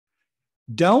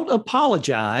Don't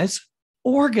apologize,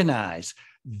 organize.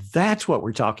 That's what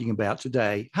we're talking about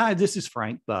today. Hi, this is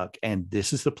Frank Buck, and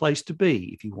this is the place to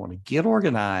be if you want to get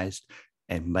organized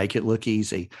and make it look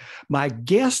easy. My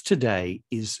guest today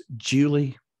is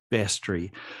Julie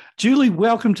Bestry. Julie,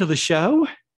 welcome to the show.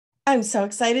 I'm so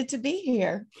excited to be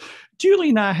here. Julie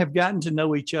and I have gotten to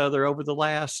know each other over the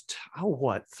last,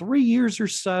 3 years or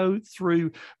so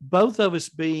through both of us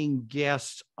being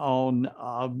guests on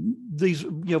these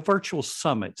virtual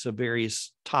summits of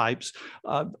various types,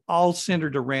 all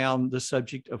centered around the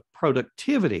subject of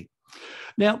productivity.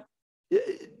 Now,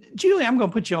 Julie, I'm going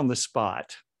to put you on the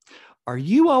spot. Are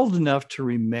you old enough to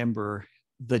remember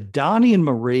the Donnie and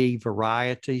Marie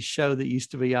variety show that used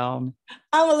to be on?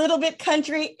 I'm a little bit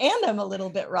country and I'm a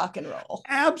little bit rock and roll.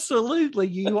 Absolutely.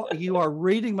 You are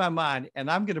reading my mind.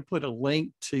 And I'm going to put a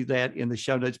link to that in the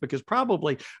show notes because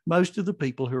probably most of the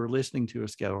people who are listening to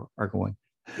us are going,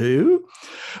 who?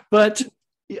 But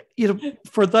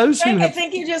for those Frank, who have, I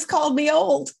think you just called me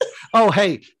old. oh,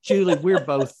 hey, Julie, we're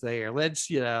both there. Let's,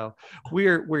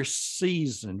 we're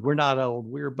seasoned. We're not old.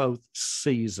 We're both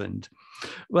seasoned.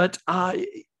 But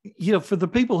for the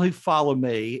people who follow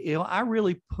me, I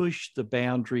really push the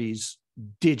boundaries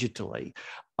digitally.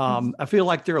 I feel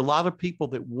like there are a lot of people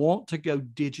that want to go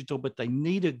digital, but they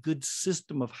need a good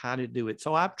system of how to do it.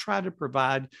 So I've tried to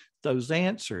provide those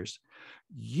answers.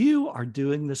 You are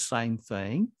doing the same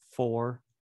thing for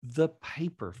the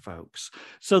paper folks.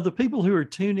 So the people who are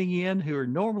tuning in, who are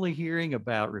normally hearing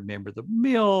about Remember the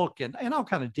Milk and all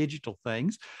kind of digital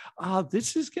things,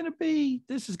 this is going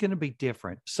to be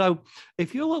different. So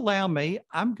if you'll allow me,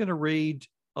 I'm going to read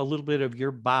a little bit of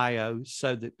your bio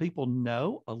so that people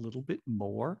know a little bit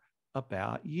more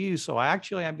about you. So I'm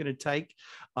going to take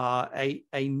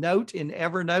a note in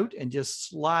Evernote and just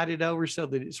slide it over so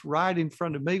that it's right in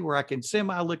front of me where I can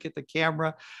semi-look at the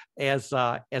camera as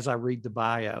I read the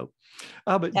bio.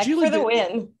 But Julie, for the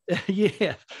win.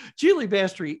 Yeah. Julie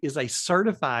Bestry is a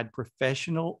certified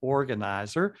professional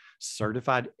organizer,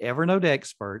 certified Evernote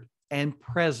expert, and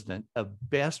president of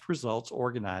Best Results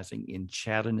Organizing in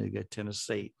Chattanooga,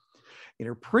 Tennessee. In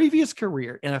her previous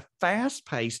career, in a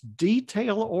fast-paced,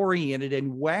 detail-oriented,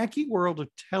 and wacky world of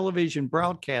television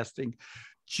broadcasting,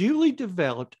 Julie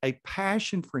developed a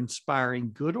passion for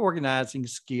inspiring good organizing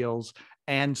skills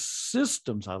and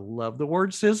systems. I love the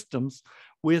word systems,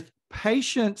 with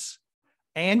patience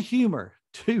and humor.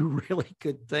 Two really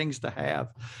good things to have.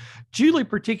 Julie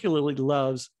particularly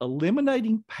loves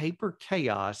eliminating paper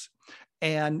chaos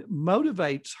and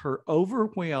motivates her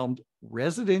overwhelmed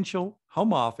residential,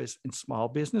 home office, and small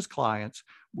business clients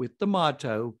with the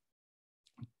motto,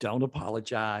 don't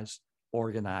apologize,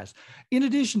 organize. In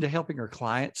addition to helping her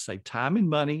clients save time and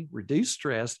money, reduce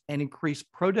stress, and increase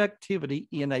productivity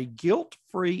in a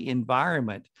guilt-free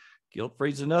environment.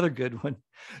 Guilt-free is another good one.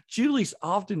 Julie's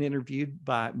often interviewed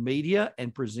by media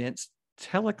and presents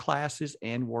teleclasses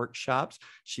and workshops.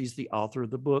 She's the author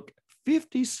of the book,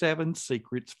 57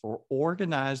 Secrets for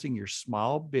Organizing Your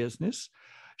Small Business.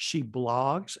 She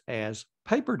blogs as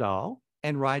Paper Doll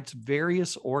and writes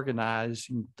various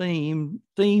organizing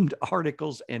themed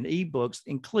articles and ebooks,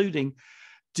 including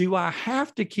Do I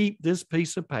Have to Keep This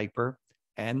Piece of Paper?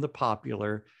 And the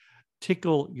popular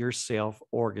Tickle Yourself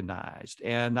Organized.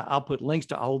 And I'll put links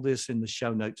to all this in the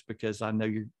show notes because I know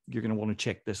you're going to want to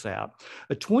check this out.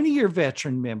 A 20-year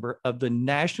veteran member of the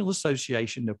National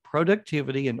Association of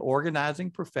Productivity and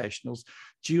Organizing Professionals,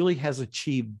 Julie has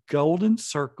achieved Golden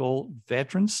Circle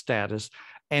veteran status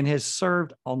and has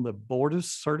served on the Board of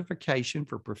Certification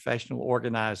for Professional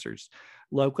Organizers.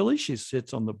 Locally, she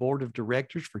sits on the board of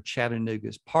directors for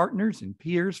Chattanooga's Partners and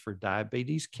Peers for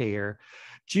Diabetes Care.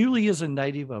 Julie is a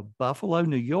native of Buffalo,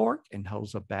 New York, and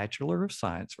holds a Bachelor of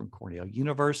Science from Cornell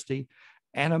University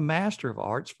and a Master of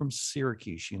Arts from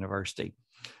Syracuse University.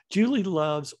 Julie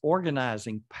loves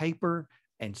organizing paper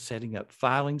and setting up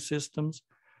filing systems,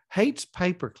 hates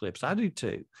paper clips, I do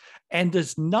too, and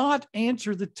does not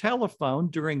answer the telephone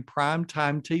during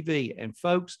primetime TV. And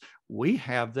folks, we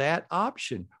have that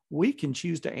option. We can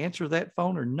choose to answer that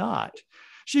phone or not.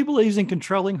 She believes in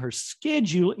controlling her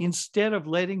schedule instead of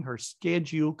letting her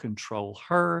schedule control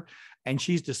her, and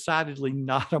she's decidedly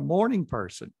not a morning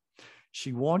person.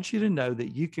 She wants you to know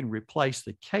that you can replace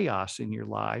the chaos in your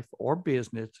life or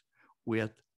business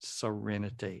with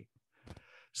serenity.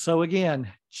 So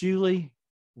again, Julie,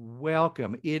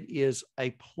 welcome. It is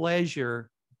a pleasure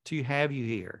to have you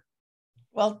here.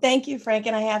 Well, thank you, Frank.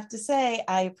 And I have to say,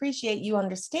 I appreciate you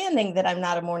understanding that I'm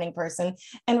not a morning person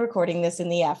and recording this in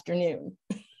the afternoon.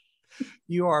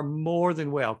 You are more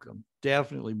than welcome.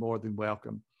 Definitely more than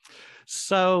welcome.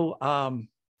 So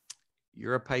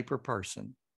you're a paper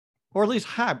person. or at least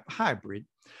hybrid.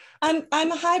 I'm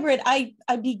a hybrid.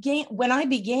 When I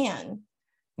began,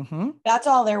 Mm-hmm. that's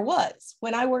all there was.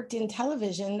 When I worked in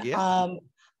television, Yeah.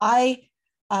 I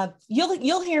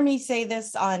you'll hear me say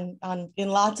this on in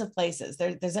lots of places.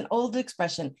 There's an old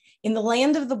expression: in the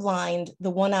land of the blind, the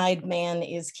one-eyed man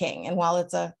is king. And while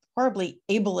it's a horribly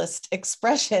ableist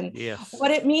expression, Yes.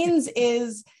 what it means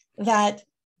is that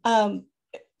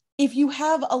if you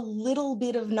have a little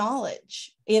bit of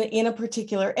knowledge in a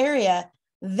particular area,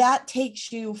 that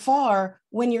takes you far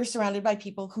when you're surrounded by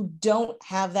people who don't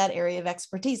have that area of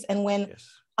expertise. And when Yes.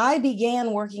 I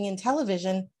began working in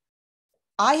television,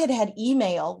 I had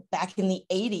email back in the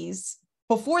 80s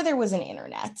before there was an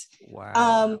internet.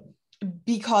 Wow.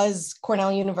 Because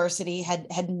Cornell University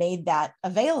had made that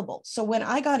available. So when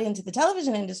I got into the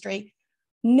television industry,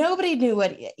 nobody knew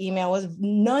what email was.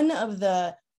 None of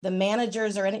the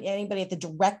managers or anybody at the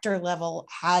director level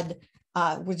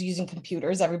was using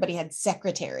computers. Everybody had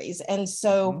secretaries. And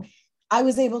so I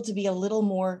was able to be a little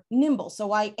more nimble.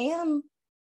 So I am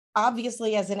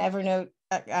obviously, as an Evernote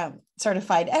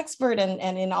certified expert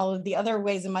and in all of the other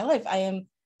ways in my life, I am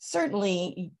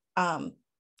certainly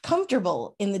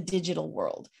comfortable in the digital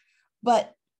world.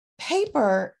 But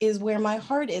paper is where my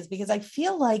heart is, because I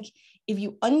feel like if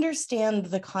you understand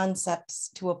the concepts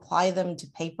to apply them to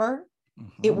paper,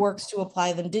 it works to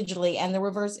apply them digitally. And the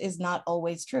reverse is not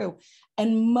always true.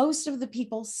 And most of the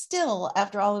people still,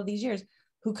 after all of these years,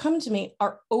 who come to me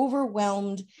are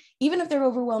overwhelmed. Even if they're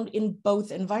overwhelmed in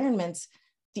both environments,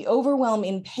 the overwhelm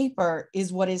in paper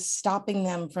is what is stopping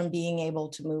them from being able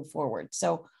to move forward.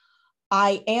 So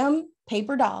I am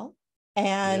paper doll,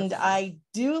 and Yes. I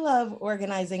do love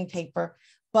organizing paper,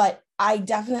 but I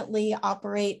definitely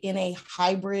operate in a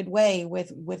hybrid way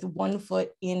with one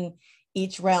foot in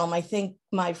each realm. I think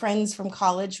my friends from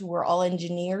college who were all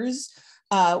engineers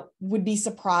would be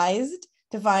surprised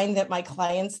to find that my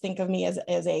clients think of me as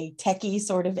a techie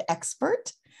sort of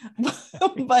expert.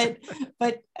 but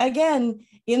again,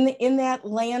 in that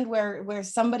land where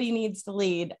somebody needs to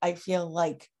lead, I feel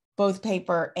like both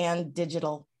paper and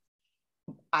digital,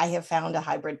 I have found a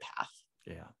hybrid path.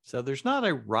 Yeah. So there's not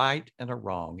a right and a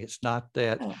wrong. It's not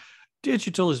that Oh.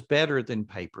 digital is better than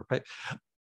paper. But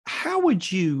how would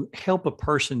you help a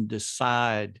person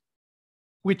decide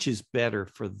which is better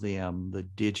for them, the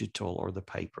digital or the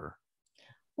paper?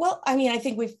 Well, I mean, I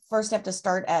think we first have to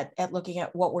start at looking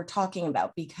at what we're talking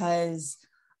about, because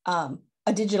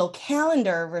a digital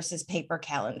calendar versus paper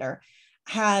calendar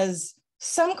has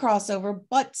some crossover,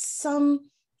 but some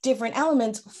different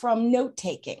elements from note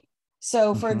taking.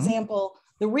 So, for example,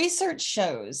 the research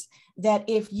shows that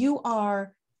if you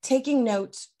are taking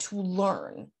notes to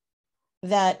learn,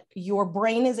 that your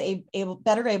brain is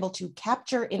better able to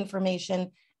capture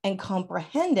information and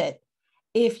comprehend it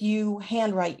if you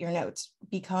handwrite your notes.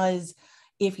 Because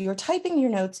if you're typing your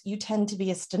notes, you tend to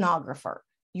be a stenographer.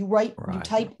 You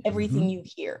type everything you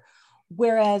hear.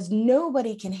 Whereas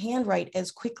nobody can handwrite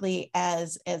as quickly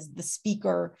as the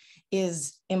speaker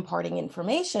is imparting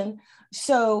information.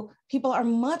 So people are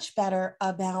much better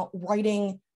about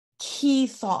writing key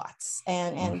thoughts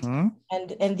and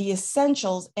the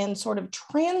essentials, and sort of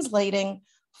translating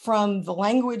from the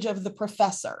language of the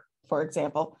professor, for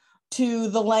example, to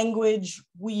the language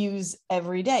we use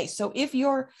every day. So if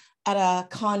you're at a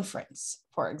conference,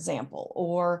 for example,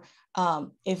 or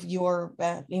if you're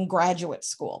in graduate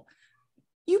school,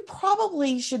 you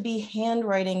probably should be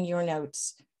handwriting your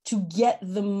notes to get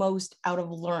the most out of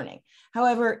learning.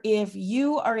 However, if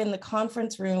you are in the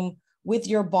conference room with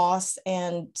your boss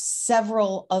and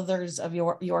several others of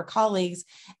your colleagues,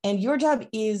 and your job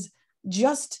is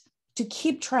just to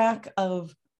keep track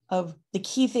of the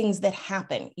key things that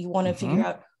happen, you want to figure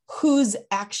out whose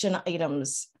action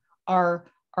items are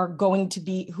going to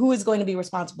be, who is going to be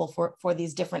responsible for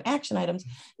these different action items,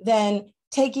 then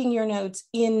taking your notes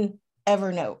in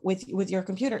Evernote with your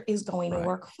computer is going to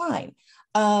work fine.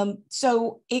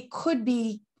 So it could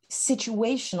be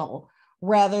situational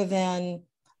rather than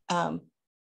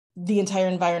the entire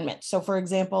environment. So, for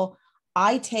example,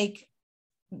 I take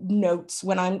notes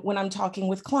when I'm talking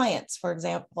with clients, for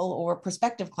example, or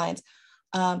prospective clients.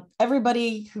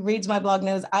 Everybody who reads my blog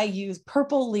knows I use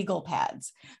purple legal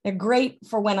pads. They're great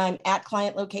for when I'm at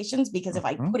client locations, because if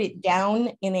I put it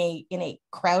down in a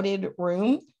crowded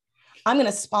room, I'm going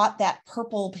to spot that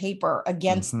purple paper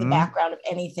against the background of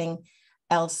anything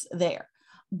else there.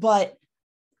 But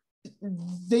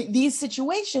these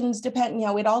situations depend,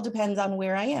 it all depends on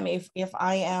where I am. If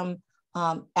I am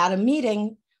at a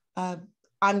meeting,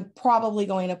 I'm probably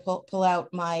going to pull out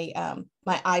my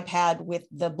my iPad with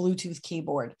the Bluetooth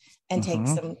keyboard and take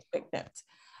some quick notes.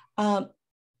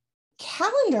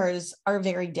 calendars are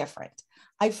very different.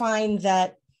 I find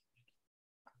that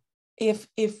if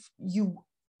you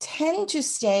tend to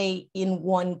stay in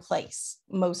one place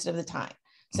most of the time,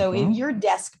 so if you're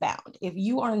desk bound, if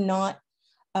you are not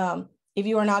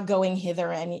going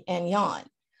hither and yon,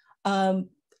 a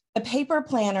paper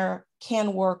planner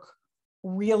can work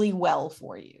really well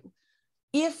for you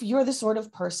if you're the sort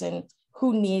of person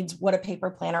who needs what a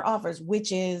paper planner offers,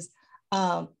 which is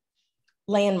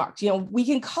landmarks. We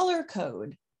can color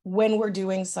code when we're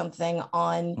doing something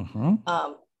on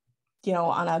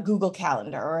on a Google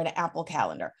Calendar or an Apple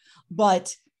Calendar.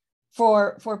 But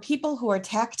for people who are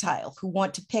tactile, who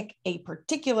want to pick a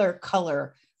particular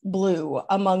color, blue,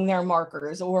 among their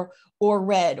markers, or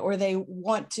red, or they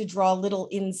want to draw little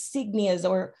insignias,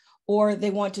 or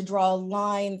they want to draw a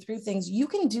line through things, you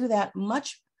can do that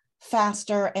much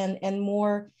faster and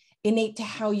more innate to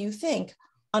how you think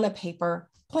on a paper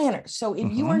planner. So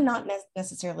if you are not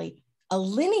necessarily a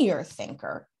linear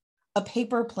thinker, a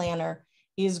paper planner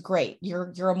is great.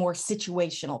 You're a more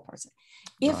situational person.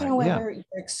 If, however,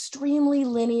 you're extremely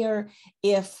linear,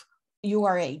 if you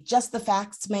are a just the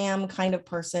facts, ma'am kind of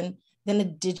person, then a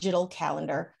digital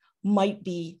calendar might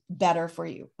be better for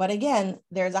you. But again,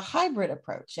 there's a hybrid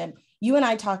approach. And you and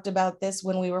I talked about this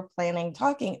when we were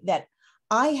talking, that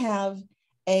I have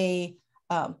a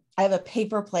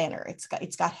paper planner. It's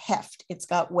got heft, it's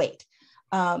got weight.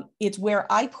 It's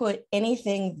where I put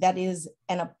anything that is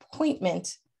an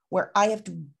appointment where I have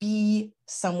to be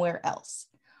somewhere else.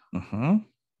 And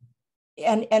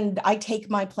I take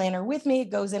my planner with me. It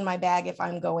goes in my bag if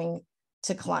I'm going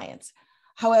to clients.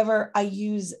 However, I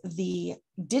use the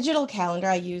digital calendar.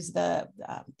 I use the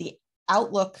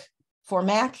Outlook for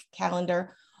Mac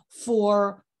calendar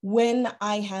for when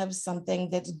I have something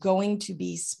that's going to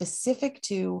be specific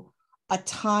to a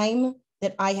time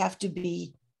that I have to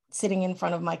be sitting in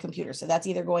front of my computer. So that's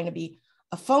either going to be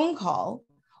a phone call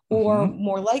or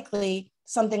more likely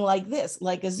something like this,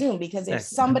 like a Zoom, because if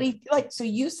somebody so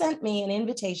you sent me an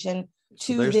invitation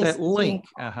to there's this that link.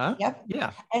 Yep.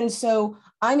 Yeah. And so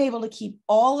I'm able to keep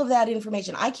all of that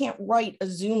information. I can't write a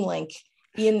Zoom link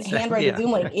handwrite a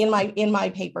Zoom link in my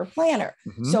paper planner.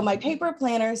 So my paper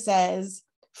planner says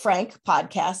Frank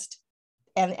podcast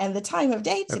and the time of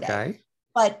day today.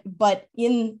 But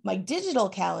in my digital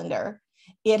calendar,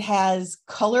 it has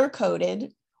color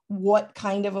coded what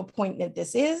kind of appointment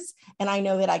this is. And I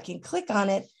know that I can click on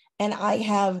it and I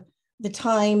have the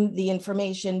time, the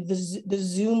information, the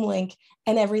Zoom link,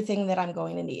 and everything that I'm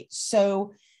going to need.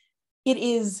 So it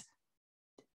is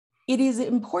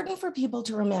important for people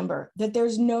to remember that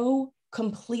there's no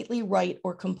completely right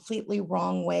or completely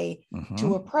wrong way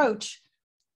to approach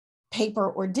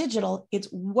paper or digital. It's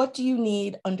what do you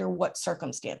need under what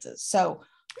circumstances. So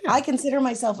I consider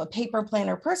myself a paper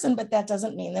planner person, but that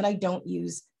doesn't mean that I don't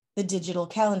use the digital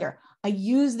calendar. I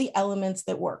use the elements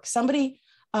that work. Somebody,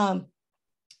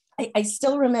 I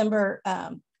still remember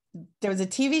there was a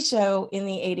TV show in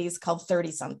the 80s called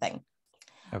 30 something.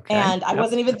 And I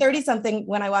wasn't even 30 something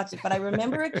when I watched it, but I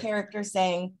remember a character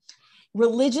saying,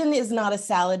 religion is not a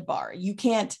salad bar. You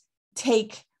can't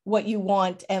take what you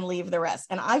want and leave the rest.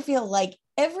 And I feel like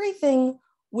everything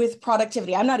with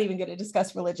productivity, I'm not even going to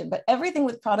discuss religion, but everything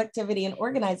with productivity and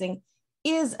organizing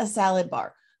is a salad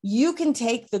bar. You can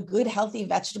take the good, healthy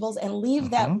vegetables and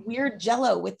leave that weird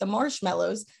Jell-O with the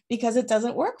marshmallows because it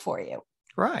doesn't work for you.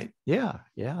 Right. Yeah.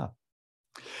 Yeah.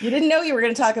 You didn't know you were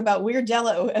going to talk about weird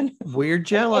Jell-O. And weird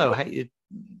Jell-O. Hey,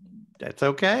 that's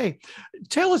okay.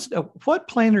 Tell us, what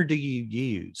planner do you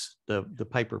use? The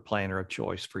paper planner of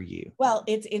choice for you? Well,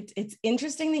 it's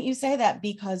interesting that you say that,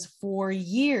 because for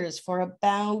years, for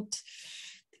about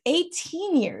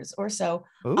 18 years or so,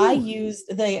 I used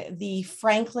the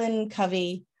Franklin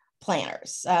Covey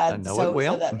planners. I know it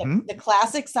well. So the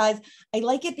classic size. I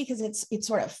like it because it's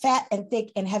sort of fat and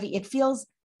thick and heavy. It feels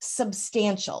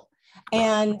substantial.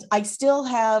 And I still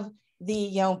have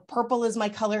the, purple is my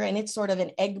color, and it's sort of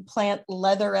an eggplant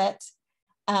leatherette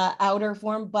outer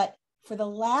form. But for the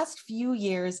last few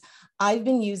years, I've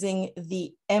been using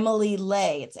the Emily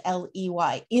Ley, it's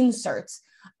Ley inserts.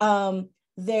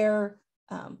 They're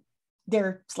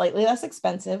slightly less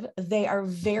expensive. They are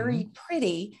very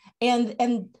pretty.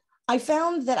 And I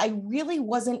found that I really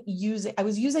wasn't I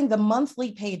was using the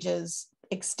monthly pages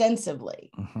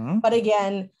extensively. But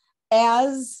again,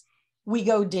 as we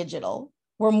go digital,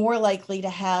 we're more likely to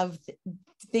have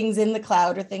things in the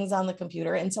cloud or things on the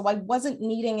computer. And so I wasn't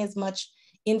needing as much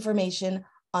information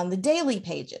on the daily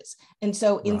pages. And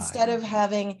so instead of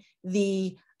having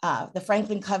the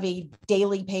Franklin Covey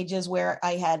daily pages where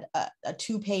I had a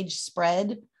 2-page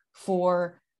spread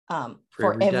for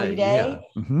every day,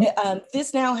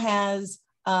 this now has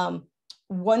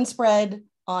one spread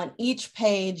on each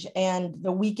page, and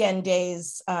the weekend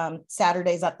days,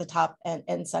 Saturdays at the top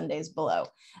and Sundays below.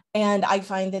 And I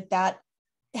find that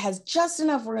has just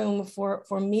enough room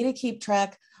for me to keep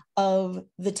track of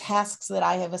the tasks that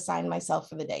I have assigned myself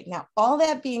for the day. Now, all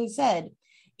that being said,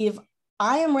 if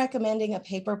I am recommending a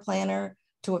paper planner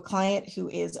to a client who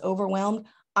is overwhelmed,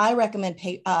 I recommend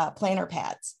planner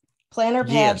pads. Planner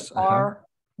pads Yes. are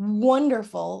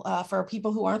wonderful for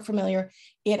people who aren't familiar.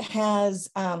 It has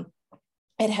a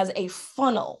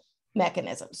funnel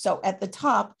mechanism. So at the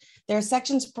top, there are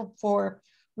sections for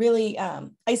really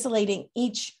isolating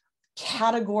each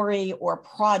category or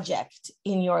project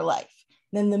in your life.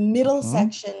 Then the middle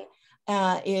section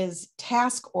is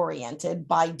task oriented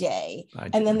by day.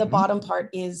 And then the bottom part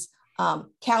is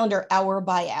calendar hour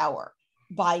by hour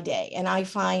by day. And I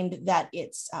find that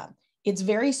it's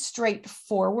very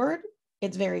straightforward.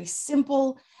 It's very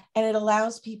simple, and it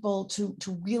allows people to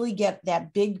really get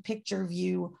that big picture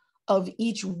view of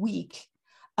each week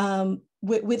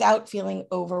without feeling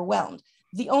overwhelmed.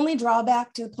 The only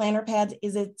drawback to the planner pads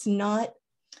is it's not,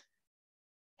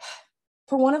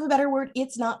 for want of a better word,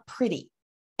 it's not pretty.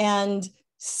 And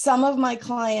some of my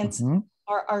clients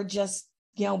are just,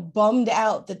 bummed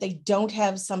out that they don't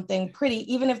have something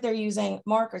pretty, even if they're using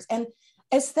markers. And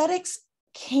aesthetics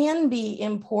can be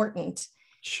important.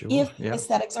 Sure, if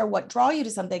aesthetics are what draw you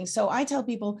to something. So I tell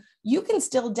people, you can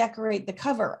still decorate the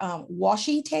cover.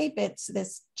 Washi tape, it's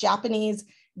this Japanese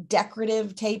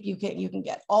decorative tape. You can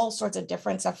get all sorts of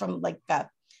different stuff from like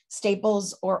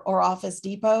Staples or Office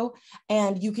Depot,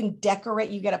 and you can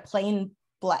decorate. You get a plain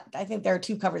black. I think there are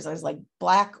two covers. There's like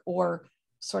black or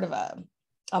sort of a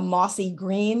mossy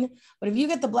green. But if you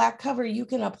get the black cover, you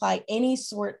can apply any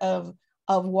sort of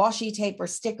washi tape or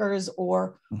stickers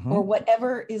or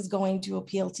whatever is going to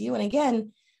appeal to you. And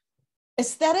again,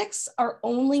 aesthetics are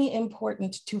only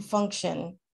important to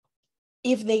function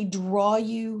if they draw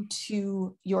you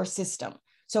to your system.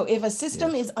 So if a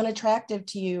system is unattractive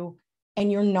to you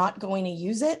and you're not going to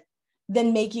use it,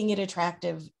 then making it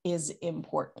attractive is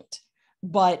important.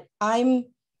 But I'm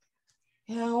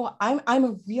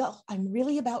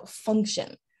really about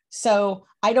function. So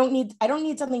I don't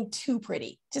need something too pretty.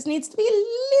 It just needs to be a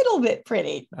little bit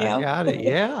pretty. I got it.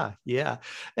 Yeah.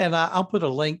 And I'll put a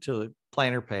link to the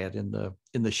planner pad in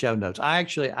the show notes. I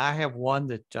have one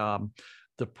that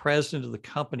the president of the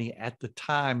company at the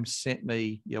time sent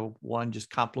me, one just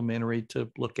complimentary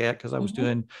to look at, because I was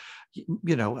doing,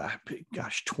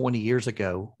 20 years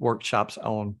ago, workshops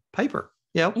on paper.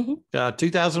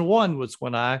 2001 was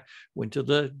when I went to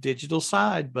the digital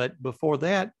side, but before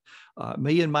that,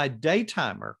 me and my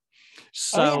daytimer.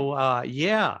 So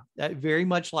very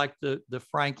much like the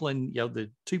Franklin,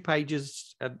 the 2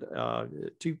 pages,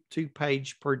 two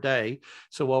page per day.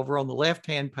 So over on the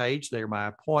left-hand page, there are my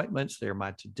appointments, there are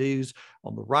my to-dos.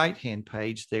 On the right-hand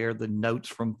page, there are the notes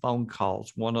from phone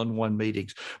calls, one-on-one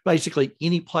meetings, basically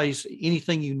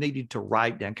anything you needed to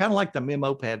write down, kind of like the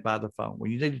memo pad by the phone.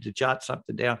 When you needed to jot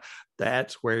something down,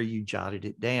 that's where you jotted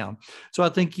it down. So I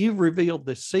think you've revealed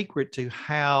the secret to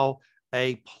how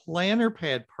a planner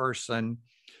pad person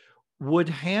would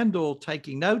handle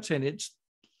taking notes. And it's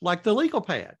like the legal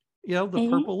pad, the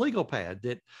purple legal pad.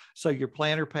 So your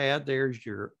planner pad, there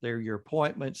are your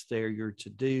appointments, there are your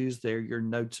to-dos, there are your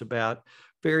notes about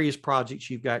various projects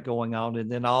you've got going on. And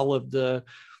then all of the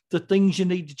things you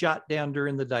need to jot down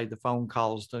during the day, the phone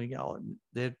calls,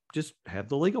 they just have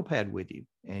the legal pad with you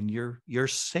and you're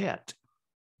set.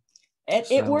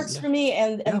 It works for me.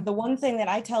 And the one thing that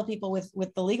I tell people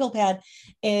with the legal pad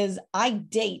is I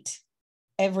date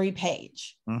every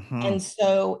page. And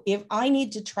so if I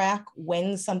need to track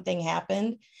when something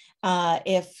happened,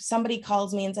 if somebody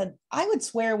calls me and said, I would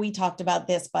swear we talked about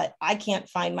this, but I can't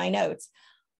find my notes,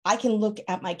 I can look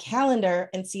at my calendar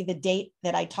and see the date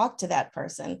that I talked to that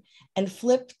person and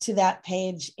flip to that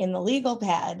page in the legal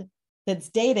pad that's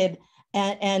dated.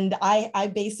 And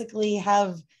I basically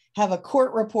have a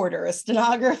court reporter, a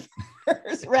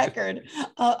stenographer's record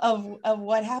of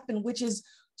what happened, which is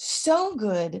so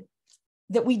good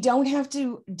that we don't have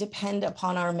to depend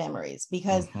upon our memories,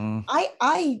 because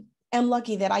I am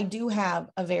lucky that I do have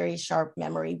a very sharp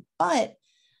memory, but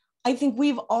I think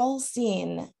we've all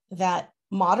seen that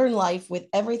modern life, with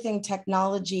everything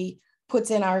technology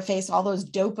puts in our face, all those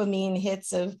dopamine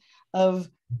hits of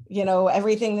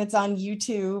everything that's on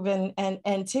YouTube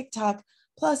and TikTok.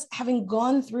 Plus, having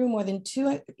gone through more than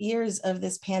 2 years of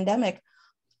this pandemic,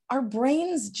 our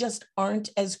brains just aren't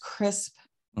as crisp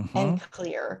and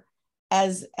clear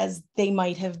as they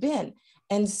might have been.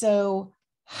 And so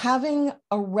having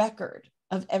a record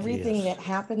of everything that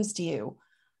happens to you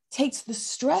takes the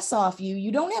stress off you.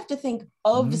 You don't have to think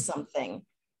of something.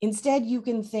 Instead, you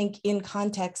can think in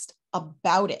context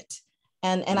about it.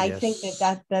 And I think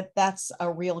that's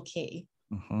a real key.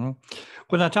 Mm-hmm.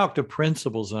 When I talk to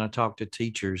principals and I talk to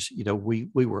teachers, we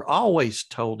were always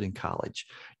told in college,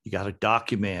 you got to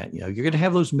document, you're going to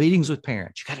have those meetings with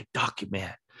parents. You got to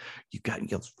document. You got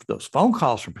those phone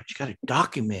calls from parents. You got to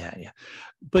document.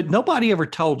 But nobody ever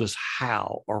told us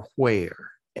how or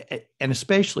where. And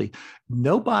especially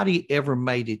nobody ever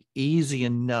made it easy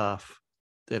enough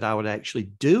that I would actually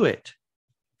do it.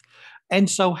 And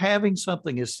so having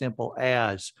something as simple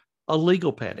as a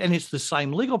legal pad, and it's the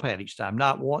same legal pad each time,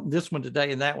 not one, this one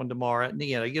today and that one tomorrow. And,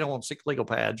 you don't want 6 legal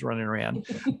pads running around,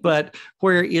 but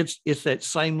where it's that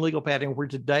same legal pad, and where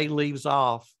today leaves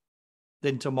off,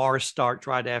 then tomorrow starts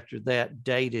right after that,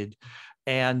 dated.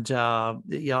 And,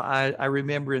 I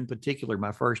remember in particular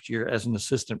my first year as an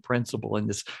assistant principal, and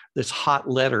this hot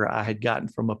letter I had gotten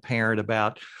from a parent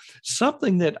about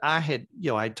something that I had,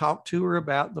 I talked to her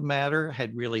about the matter,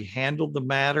 had really handled the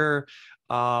matter.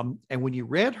 And when you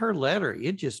read her letter,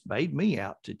 it just made me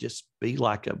out to just be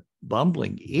like a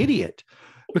bumbling idiot,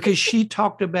 because she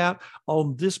talked about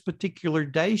on this particular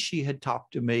day, she had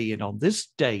talked to me, and on this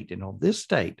date and on this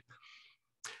date.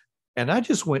 And I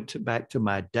just went back to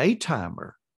my day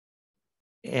timer,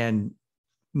 and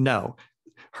no,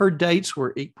 her dates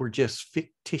were just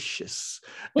fictitious.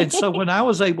 And so when I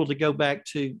was able to go back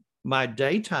to my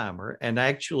day timer and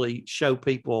actually show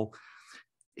people,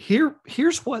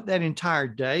 here's what that entire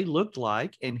day looked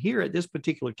like, and here at this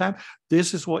particular time,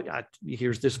 this is what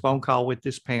here's this phone call with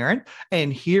this parent,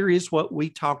 and here is what we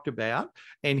talked about,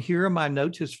 and here are my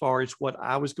notes as far as what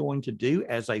I was going to do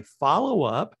as a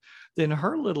follow-up, then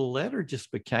her little letter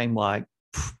just became like,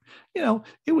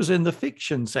 it was in the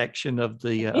fiction section of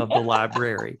the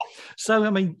library. So,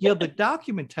 the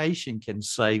documentation can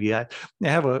save you. I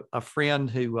have a friend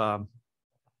who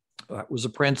was a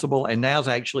principal and now is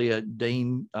actually a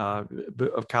dean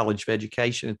of college of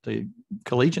education at the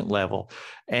collegiate level.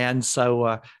 And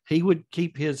so he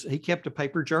kept a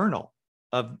paper journal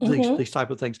of these type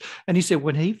of things. And he said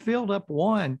when he filled up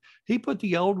one, he put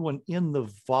the old one in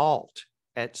the vault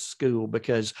at school,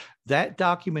 because that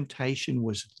documentation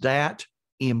was that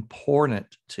important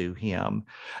to him.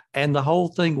 And the whole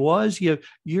thing was,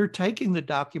 you're taking the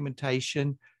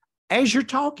documentation as you're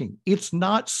talking. It's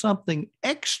not something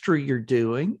extra you're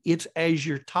doing. It's as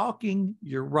you're talking,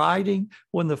 you're writing.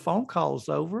 When the phone call is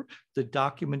over, the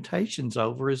documentation's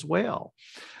over as well.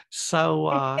 So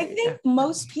I think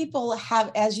most people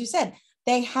have, as you said,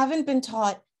 they haven't been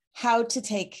taught how to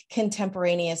take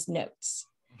contemporaneous notes.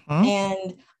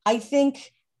 And I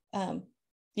think,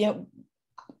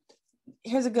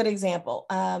 here's a good example.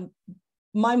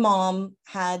 My mom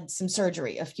had some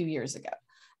surgery a few years ago,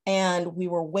 and we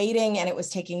were waiting, and it was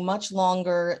taking much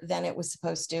longer than it was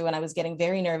supposed to. And I was getting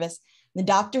very nervous. The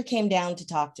doctor came down to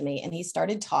talk to me, and he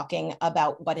started talking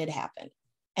about what had happened.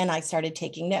 And I started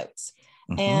taking notes.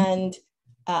 And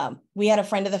we had a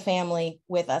friend of the family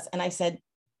with us. And I said,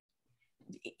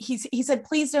 he said,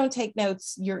 please don't take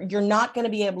notes. You're not going to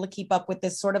be able to keep up with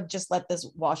this, sort of just let this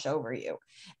wash over you.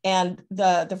 And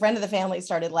the friend of the family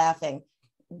started laughing.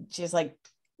 She's like,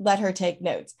 let her take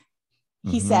notes.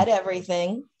 He said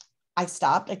everything. I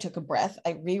stopped. I took a breath.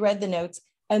 I reread the notes.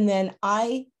 And then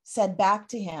I said back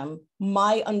to him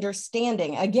my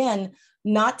understanding. Again,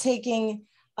 not taking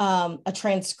a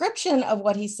transcription of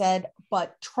what he said,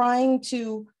 but trying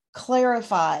to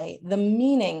clarify the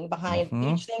meaning behind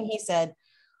each thing he said.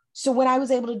 So when I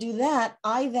was able to do that,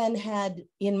 I then had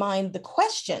in mind the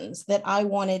questions that I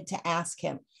wanted to ask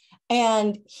him.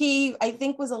 And he, I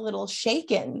think, was a little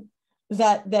shaken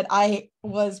that I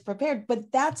was prepared.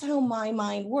 But that's how my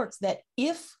mind works, that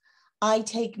if I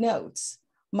take notes,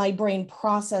 my brain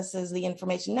processes the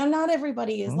information. Now, not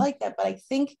everybody is like that, but I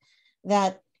think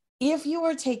that if you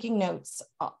are taking notes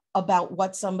about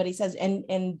what somebody says,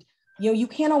 and you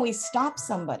can't always stop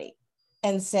somebody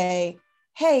and say,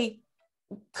 hey,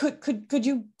 could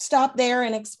you stop there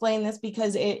and explain this,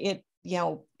 because it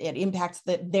impacts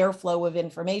their flow of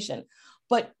information.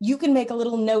 But you can make a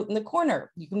little note in the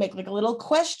corner. You can make like a little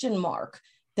question mark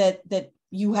that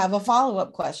you have a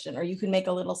follow-up question, or you can make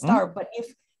a little star. But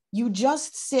if you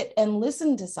just sit and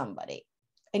listen to somebody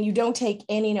and you don't take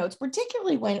any notes,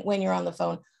 particularly when you're on the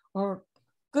phone, or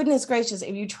goodness gracious,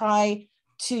 if you try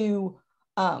to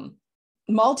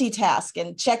multitask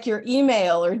and check your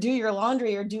email or do your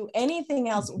laundry or do anything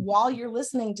else while you're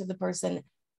listening to the person,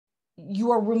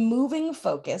 you are removing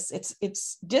focus.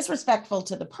 It's disrespectful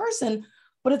to the person,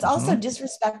 but it's also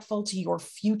disrespectful to your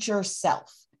future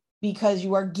self, because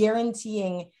you are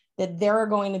guaranteeing that there are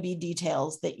going to be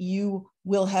details that you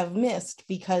will have missed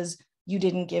because you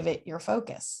didn't give it your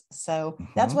focus. So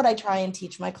that's what I try and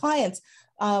teach my clients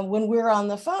when we're on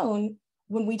the phone,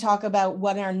 when we talk about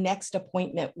what our next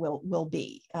appointment will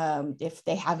be. If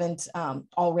they haven't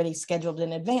already scheduled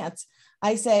in advance,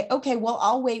 I say, okay, well,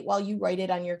 I'll wait while you write it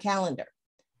on your calendar.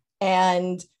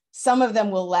 And some of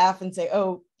them will laugh and say,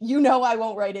 oh, I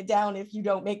won't write it down if you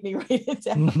don't make me write it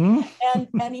down.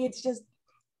 And it's just,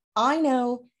 I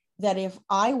know that if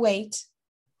I wait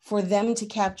for them to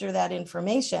capture that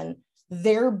information,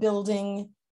 they're building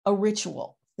a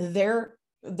ritual. They're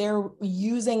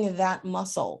using that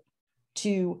muscle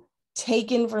to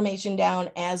take information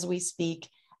down as we speak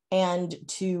and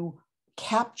to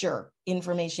capture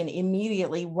information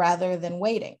immediately rather than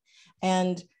waiting.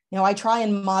 And I try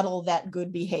and model that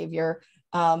good behavior.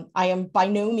 I am by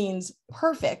no means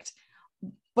perfect,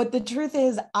 but the truth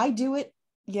is I do it.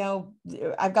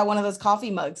 I've got one of those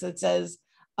coffee mugs that says,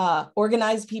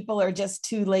 organized people are just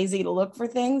too lazy to look for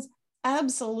things.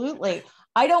 Absolutely.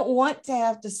 I don't want to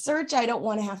have to search. I don't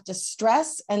want to have to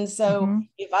stress. And so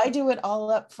if I do it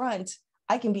all up front,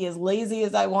 I can be as lazy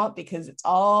as I want because it's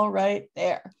all right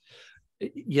there.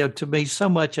 To me, so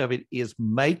much of it is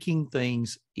making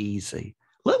things easy.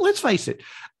 Let's face it,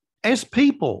 as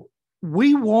people,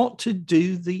 we want to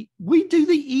do the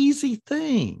easy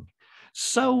thing.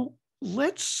 So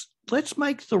let's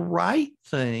make the right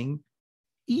thing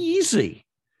easy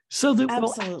so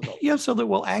that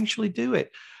we'll actually do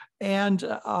it. And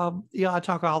I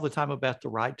talk all the time about the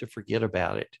right to forget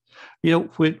about it.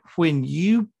 When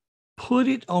you put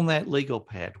it on that legal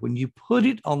pad, when you put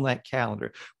it on that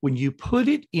calendar, when you put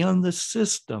it in the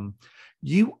system,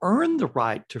 you earn the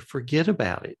right to forget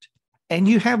about it. And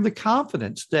you have the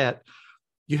confidence that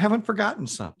you haven't forgotten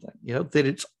something, that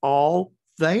it's all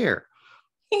there.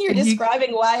 And you're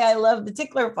describing why I love the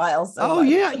Tickler File so much. Oh,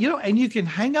 yeah. And you can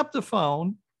hang up the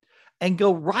phone and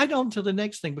go right on to the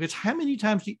next thing, because how many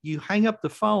times you hang up the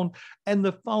phone and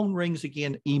the phone rings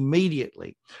again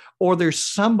immediately, or there's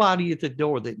somebody at the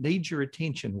door that needs your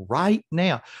attention right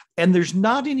now. And there's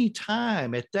not any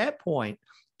time at that point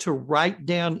to write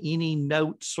down any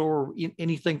notes or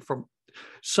anything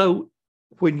so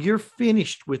when you're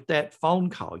finished with that phone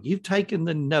call, you've taken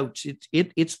the notes,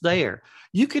 it's there.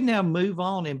 You can now move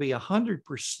on and be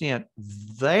 100%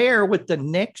 there with the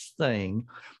next thing,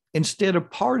 instead of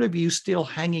part of you still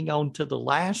hanging on to the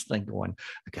last thing going,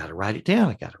 I got to write it down.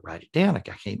 I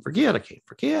can't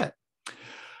forget.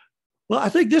 Well, I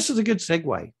think this is a good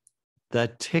segue.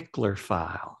 The Tickler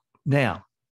File. Now,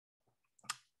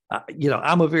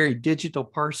 I'm a very digital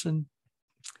person,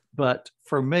 but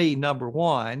for me, number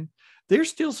one, there's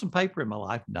still some paper in my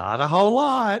life, not a whole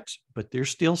lot, but there's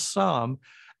still some.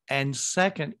 And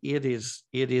second, it is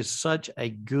such a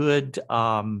good,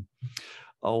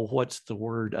 what's the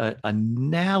word?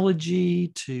 Analogy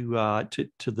to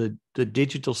the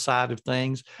digital side of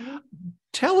things.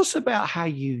 Tell us about how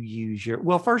you use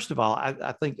well, first of all,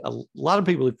 I think a lot of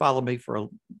people who follow me for a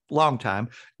long time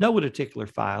know what a Tickler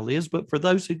File is, but for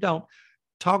those who don't,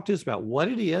 talk to us about what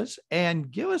it is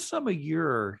and give us some of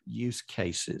your use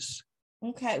cases.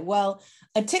 Okay, well,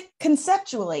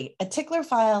 conceptually, a Tickler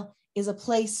File is a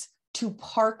place to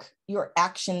park your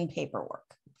action paperwork,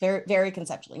 very, very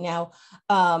conceptually. Now,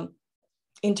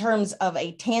 in terms of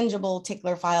a tangible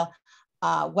Tickler File,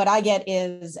 what I get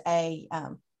is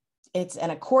it's an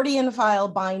accordion file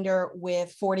binder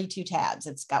with 42 tabs.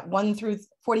 It's got 1 through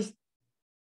 40.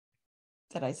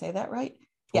 Did I say that right?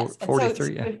 Yes.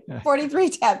 43, so 43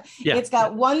 tabs. Yeah. It's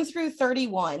got 1 through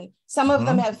 31. Some of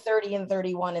them have 30 and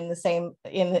 31 in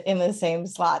the same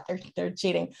slot. They're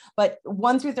cheating. But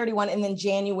 1 through 31, and then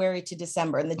January to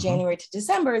December. And the January to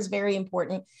December is very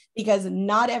important because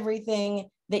not everything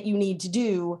that you need to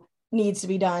do needs to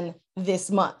be done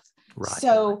this month. Right.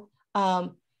 So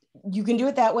you can do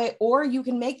it that way, or you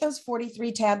can make those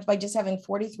 43 tabs by just having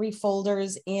 43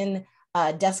 folders in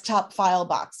a desktop file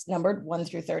box numbered 1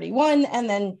 through 31, and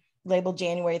then labeled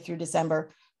January through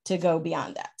December to go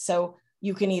beyond that. So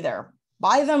you can either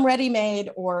buy them ready-made,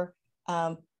 or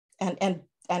and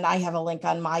I have a link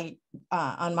on my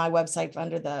website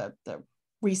under the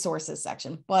resources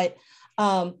section. But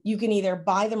you can either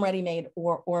buy them ready-made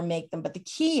or make them. But the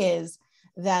key is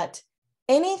that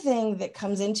anything that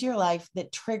comes into your life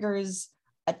that triggers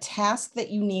a task that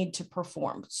you need to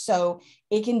perform. So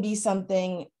it can be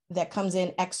something that comes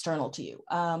in external to you.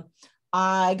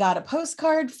 I got a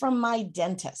postcard from my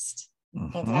dentist,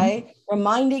 okay,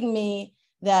 reminding me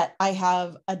that I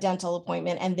have a dental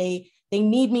appointment and they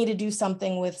need me to do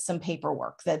something with some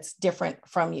paperwork that's different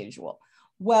from usual.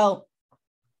 Well,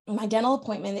 my dental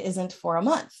appointment isn't for a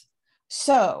month.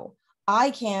 So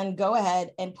I can go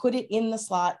ahead and put it in the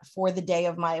slot for the day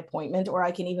of my appointment, or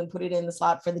I can even put it in the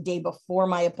slot for the day before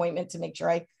my appointment to make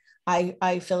sure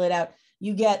I fill it out.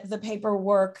 You get the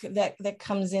paperwork that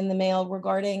comes in the mail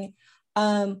regarding,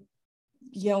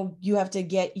 you have to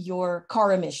get your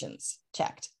car emissions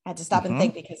checked. I had to stop and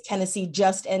think because Tennessee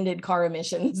just ended car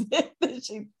emissions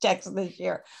checks this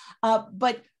year.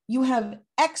 But you have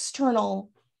external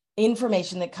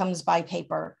information that comes by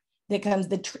paper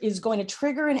that is going to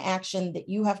trigger an action that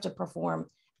you have to perform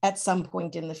at some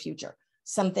point in the future.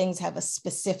 Some things have a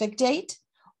specific date,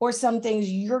 or some things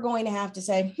you're going to have to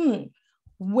say,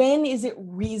 when is it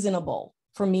reasonable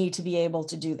for me to be able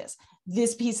to do this?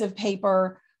 This piece of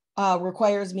paper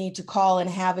requires me to call and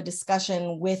have a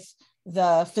discussion with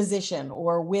the physician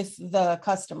or with the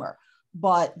customer,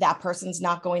 but that person's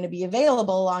not going to be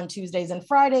available on Tuesdays and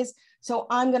Fridays. So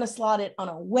I'm going to slot it on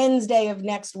a Wednesday of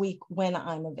next week when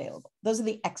I'm available. Those are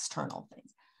the external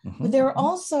things. But there are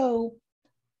also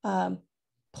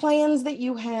plans that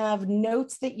you have,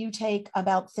 notes that you take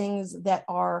about things that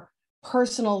are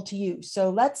personal to you.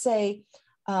 So let's say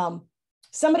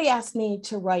somebody asked me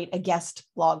to write a guest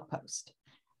blog post.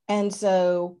 And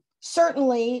so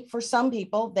certainly for some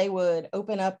people, they would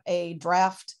open up a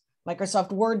draft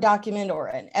Microsoft Word document or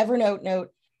an Evernote note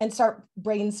and start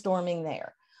brainstorming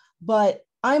there. But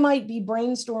I might be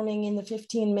brainstorming in the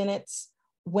 15 minutes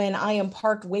when I am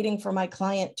parked waiting for my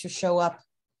client to show up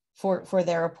for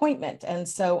their appointment. And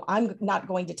so I'm not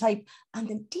going to type on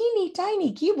the teeny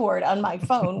tiny keyboard on my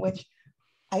phone, which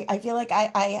I feel like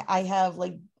I have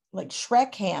like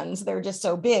Shrek hands. They're just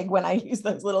so big when I use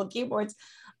those little keyboards.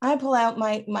 I pull out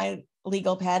my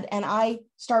legal pad and I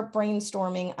start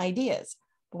brainstorming ideas.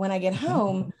 But when I get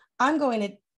home, I'm going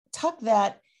to tuck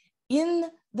that in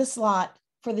the slot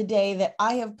for the day that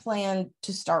I have planned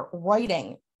to start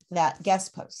writing that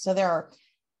guest post. So there are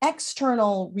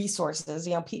external resources,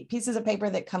 pieces of paper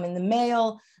that come in the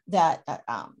mail that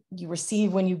you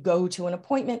receive when you go to an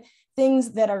appointment,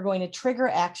 things that are going to trigger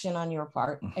action on your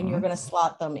part, and you're going to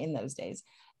slot them in those days.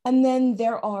 And then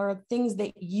there are things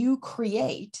that you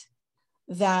create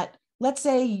that, let's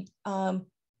say,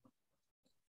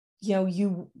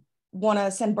 you want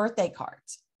to send birthday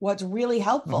cards. What's really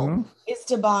helpful is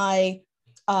to buy,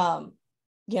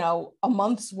 a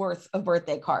month's worth of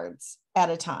birthday cards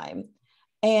at a time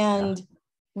and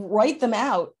write them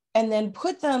out and then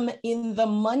put them in the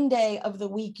Monday of the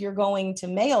week you're going to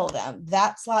mail them,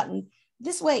 that slot. And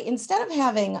this way, instead of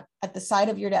having at the side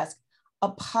of your desk a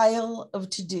pile of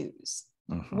to-dos,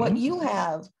 what you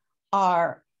have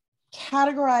are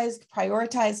categorized,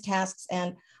 prioritized tasks.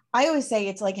 And I always say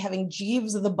it's like having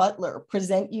Jeeves the butler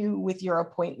present you with your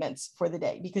appointments for the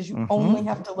day, because you only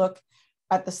have to look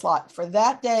at the slot for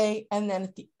that day. And then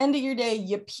at the end of your day,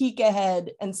 you peek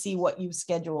ahead and see what you've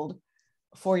scheduled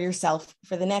for yourself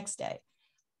for the next day.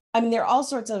 I mean, there are all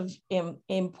sorts of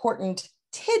important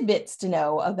tidbits to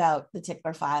know about the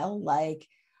Tickler File, like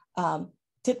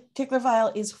Tickler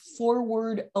File is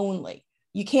forward only.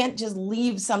 You can't just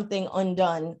leave something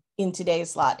undone in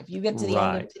today's slot. If you get to the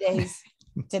end of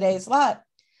today's slot,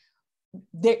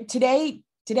 today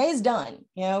is done.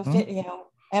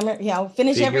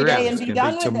 Finish every day and be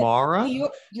done with tomorrow.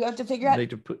 it. You have to figure out.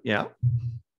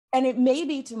 And it may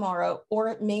be tomorrow, or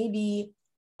it may be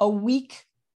a week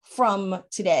from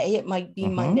today. It might be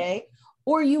Monday,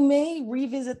 or you may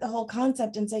revisit the whole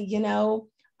concept and say,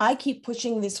 I keep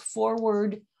pushing this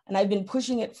forward and I've been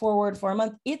pushing it forward for a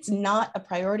month. It's not a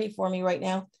priority for me right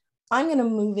now. I'm going to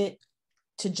move it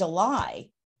to July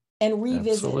and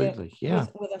revisit it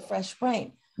with a fresh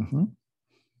brain.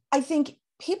 I think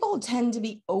people tend to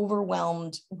be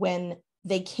overwhelmed when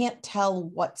they can't tell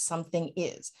what something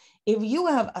is. If you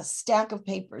have a stack of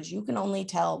papers, you can only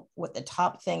tell what the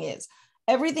top thing is.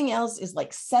 Everything else is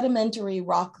like sedimentary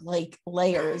rock-like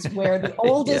layers where the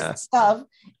oldest stuff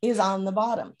is on the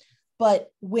bottom.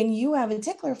 But when you have a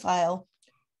Tickler File,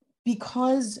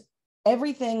 because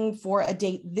everything for a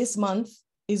date this month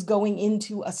is going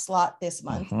into a slot this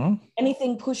month,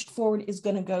 anything pushed forward is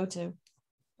going to go to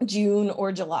June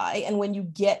or July. And when you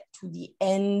get to the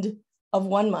end of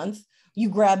one month, you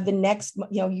grab the next,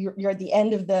 you're at the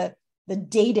end of the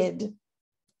dated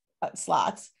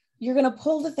slots. You're going to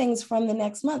pull the things from the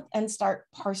next month and start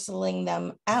parceling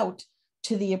them out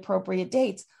to the appropriate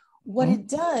dates. What it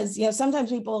does,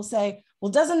 sometimes people say,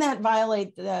 well, doesn't that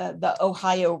violate the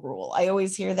Ohio rule? I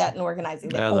always hear that in organizing.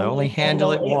 They only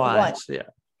handle it once. Yeah.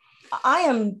 I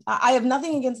have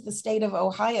nothing against the state of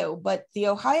Ohio, but the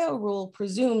Ohio rule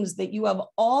presumes that you have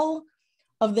all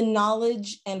of the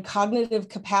knowledge and cognitive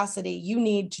capacity you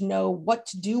need to know what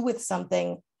to do with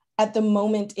something at the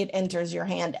moment it enters your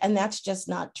hand. And that's just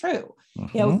not true.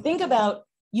 Mm-hmm. You know, think about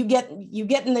you get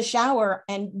in the shower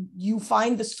and you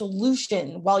find the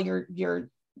solution while you're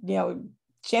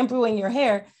shampooing your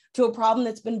hair to a problem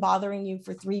that's been bothering you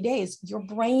for 3 days. Your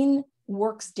brain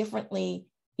works differently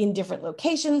in different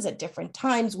locations at different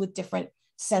times with different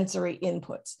sensory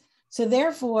inputs. So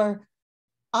therefore,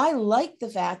 I like the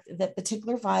fact that the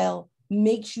Tickler File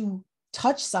makes you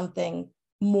touch something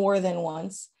more than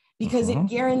once, because it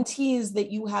guarantees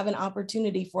that you have an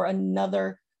opportunity for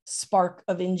another spark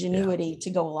of ingenuity to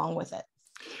go along with it.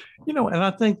 And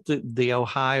I think that the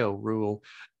Ohio rule,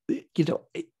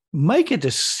 make a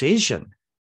decision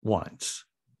once.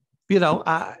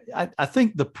 I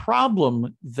think the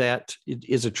problem that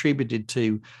is attributed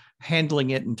to handling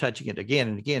it and touching it again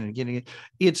and again and again,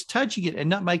 it's touching it and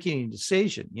not making any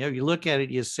decision. You look at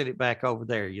it, you just sit it back over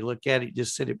there. You look at it,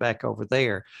 just sit it back over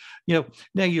there. Now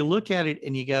you look at it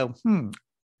and you go,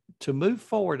 to move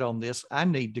forward on this, I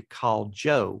need to call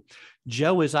Joe.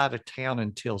 Joe is out of town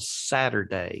until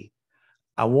Saturday.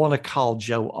 I want to call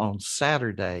Joe on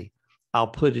Saturday. I'll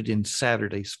put it in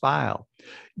Saturday's file.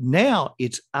 Now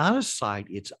it's out of sight.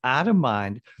 It's out of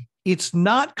mind. It's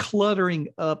not cluttering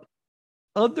up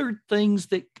other things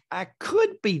that I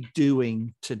could be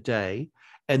doing today.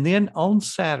 And then on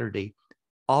Saturday,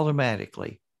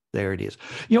 automatically, there it is.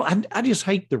 I just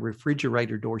hate the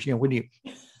refrigerator doors. When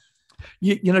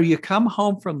you come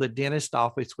home from the dentist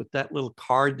office with that little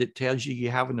card that tells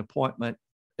you have an appointment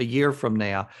a year from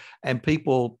now, and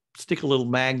people stick a little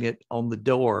magnet on the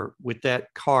door with that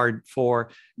card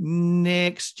for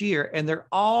next year. And they're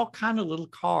all kind of little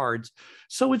cards.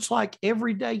 So it's like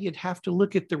every day you'd have to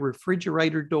look at the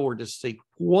refrigerator door to see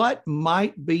what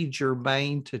might be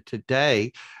germane to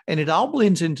today. And it all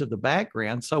blends into the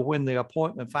background. So when the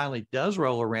appointment finally does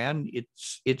roll around,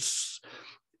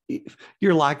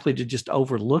 you're likely to just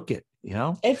overlook it.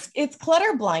 It's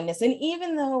clutter blindness. And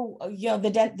even though,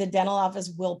 the dental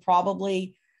office will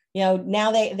probably,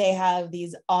 now they have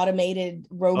these automated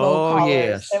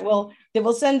robocallers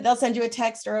they'll send you a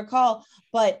text or a call.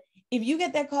 But if you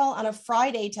get that call on a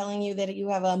Friday telling you that you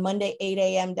have a Monday 8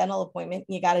 a.m. dental appointment,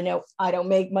 you got to know I don't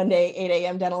make Monday 8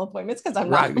 a.m. dental appointments because I'm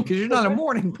not. Right, because you're not a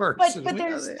morning person. But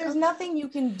there's nothing you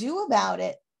can do about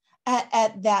it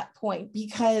at that point,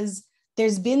 because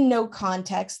there's been no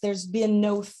context, there's been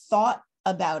no thought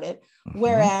about it.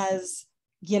 Whereas,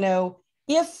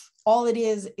 if all it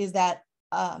is that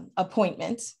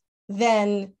appointment,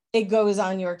 then it goes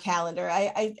on your calendar.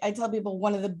 I tell people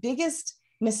one of the biggest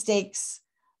mistakes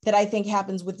that I think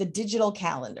happens with the digital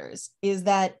calendars is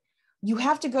that you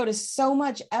have to go to so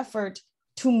much effort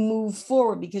to move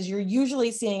forward, because you're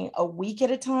usually seeing a week at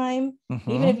a time.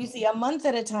 Even if you see a month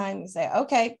at a time, you say,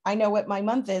 okay, I know what my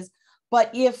month is.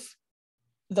 But if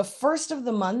the first of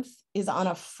the month is on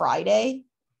a Friday,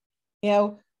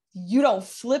 you don't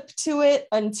flip to it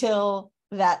until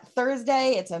that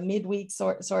Thursday. It's a midweek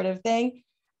sort of thing.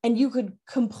 And you could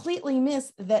completely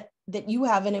miss that you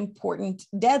have an important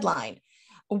deadline.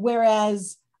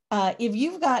 Whereas if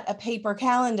you've got a paper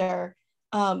calendar,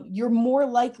 you're more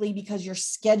likely, because you're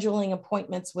scheduling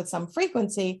appointments with some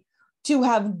frequency, to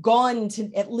have gone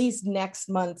to at least next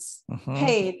month's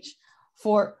page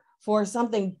for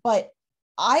something. But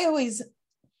I always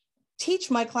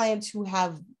teach my clients who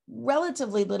have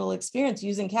relatively little experience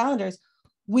using calendars,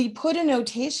 we put a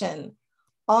notation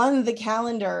on the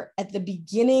calendar at the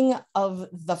beginning of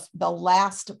the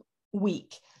last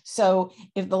week. So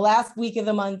if the last week of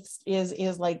the month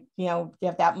is like,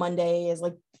 if that Monday is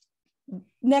like,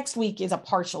 next week is a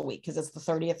partial week because it's the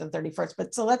 30th and 31st.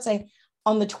 But so let's say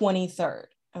on the 23rd,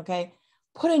 okay,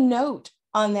 put a note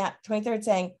on that 23rd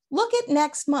saying, look at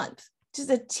next month, just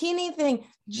a teeny thing,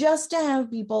 just to have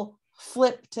people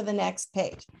flip to the next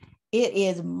page. It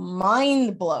is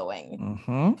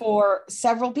mind-blowing for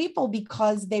several people,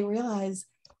 because they realize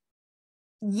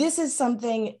this is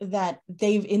something that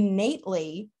they've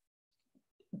innately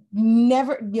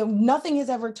never, nothing has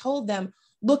ever told them,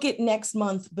 look at next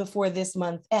month before this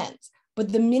month ends.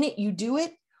 But the minute you do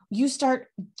it, you start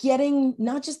getting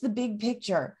not just the big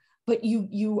picture, but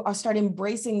you start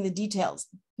embracing the details.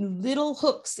 Little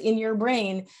hooks in your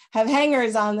brain have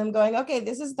hangers on them going, okay,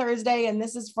 this is Thursday and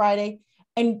this is Friday.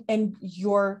 And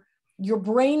your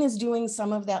brain is doing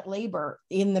some of that labor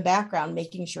in the background,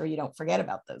 making sure you don't forget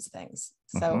about those things.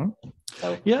 So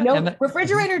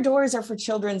refrigerator doors are for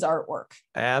children's artwork.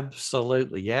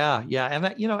 Absolutely. Yeah.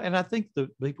 And I think the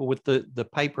people with the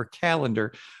paper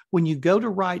calendar, when you go to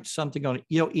write something on it,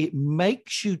 it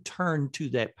makes you turn to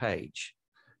that page.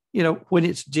 When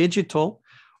it's digital,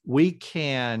 we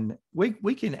can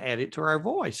add it to our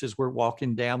voice as we're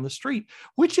walking down the street,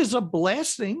 which is a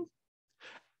blessing.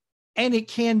 And it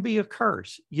can be a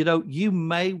curse. You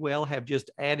may well have just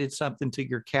added something to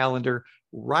your calendar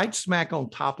right smack on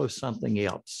top of something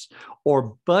else,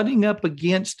 or butting up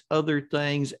against other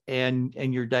things, and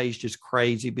your day's just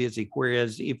crazy busy.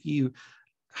 Whereas if you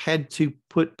had to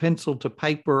put pencil to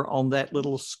paper on that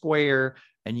little square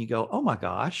and you go, oh my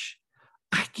gosh,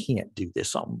 I can't do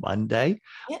this on Monday.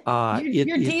 Your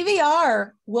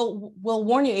DVR will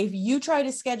warn you if you try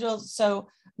to schedule. So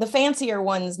the fancier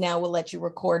ones now will let you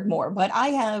record more, but I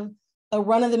have a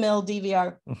run-of-the-mill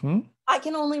DVR. Mm-hmm. I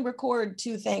can only record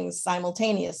 2 things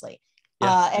simultaneously.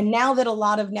 Yeah. And now that a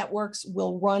lot of networks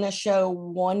will run a show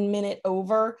 1 minute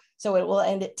over, so it will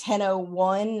end at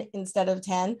 10:01 instead of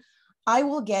 10, I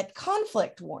will get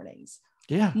conflict warnings.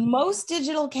 Yeah. Most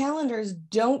digital calendars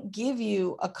don't give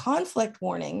you a conflict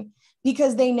warning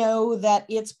because they know that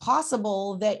it's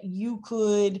possible that you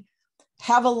could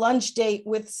have a lunch date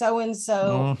with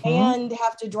so-and-so Mm-hmm. and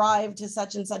have to drive to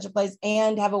such and such a place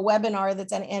and have a webinar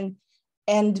that's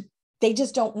and they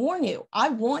just don't warn you. I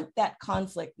want that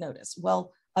conflict notice.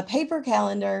 Well, a paper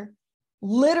calendar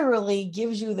literally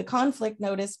gives you the conflict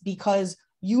notice because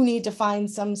you need to find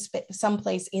some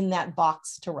place in that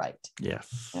box to write.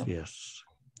 Yes. Yeah. Yes,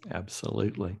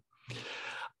 absolutely.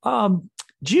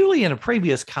 Julie, in a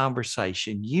previous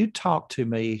conversation, you talked to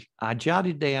me, I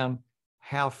jotted down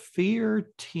how fear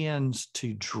tends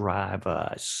to drive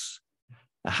us.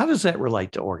 Now, how does that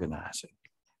relate to organizing?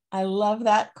 I love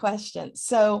that question.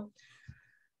 So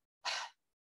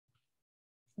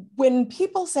when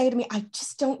people say to me, I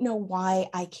just don't know why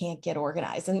I can't get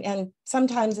organized. And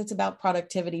sometimes it's about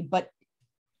productivity, but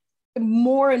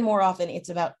more and more often it's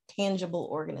about tangible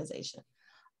organization.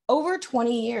 Over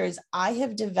 20 years, I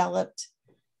have developed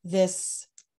this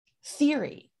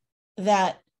theory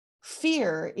that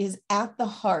fear is at the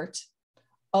heart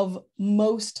of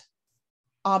most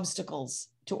obstacles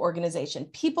to organization.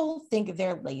 People think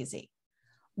they're lazy.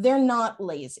 They're not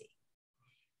lazy.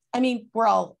 I mean, we're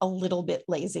all a little bit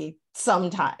lazy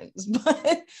sometimes,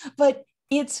 but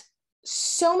it's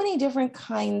so many different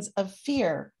kinds of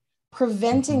fear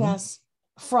preventing us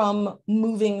from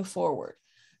moving forward.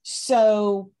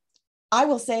 So I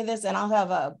will say this, and I'll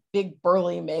have a big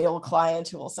burly male client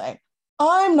who will say,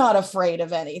 I'm not afraid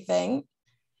of anything.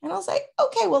 And I'll say,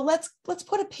 okay, well, let's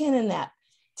put a pin in that.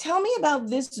 Tell me about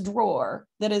this drawer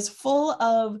that is full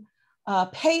of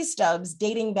pay stubs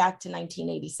dating back to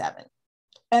 1987.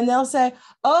 And they'll say,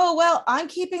 oh, well, I'm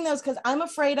keeping those because I'm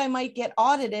afraid I might get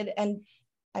audited. And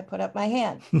I put up my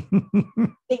hand.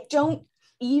 They don't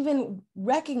even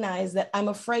recognize that I'm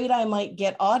afraid I might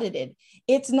get audited.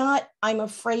 It's not, I'm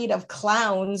afraid of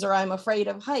clowns or I'm afraid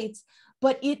of heights,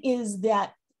 but it is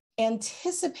that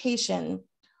anticipation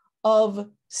of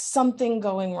something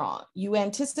going wrong. You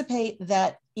anticipate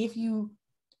that if you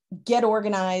get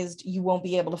organized, you won't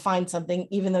be able to find something,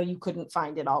 even though you couldn't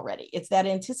find it already. It's that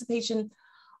anticipation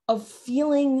of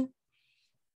feeling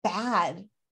bad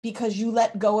because you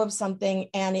let go of something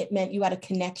and it meant you had a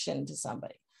connection to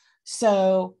somebody.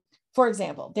 So, for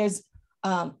example, there's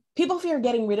people fear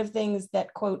getting rid of things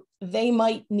that, quote, they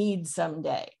might need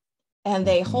someday. And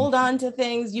they hold on to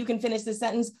things. You can finish the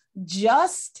sentence,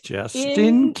 just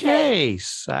in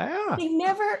case. Yeah. They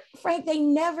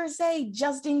never say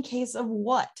just in case of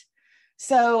what.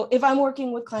 So if I'm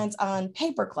working with clients on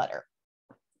paper clutter,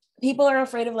 people are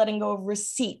afraid of letting go of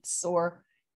receipts or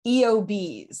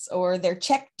EOBs or their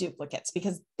check duplicates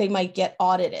because they might get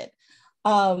audited.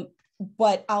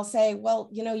 But I'll say, well,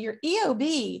 your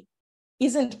EOB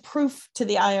isn't proof to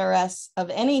the IRS of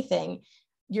anything.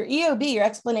 Your EOB, your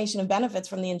explanation of benefits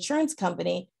from the insurance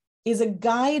company, is a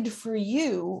guide for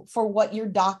you for what your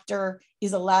doctor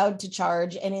is allowed to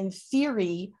charge, and in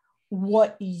theory,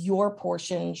 what your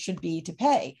portion should be to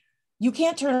pay. You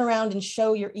can't turn around and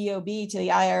show your EOB to the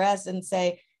IRS and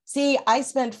say, see, I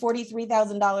spent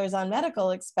 $43,000 on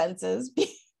medical expenses,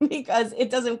 because it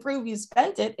doesn't prove you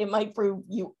spent it. It might prove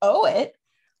you owe it,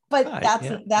 but right,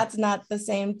 that's not the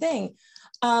same thing.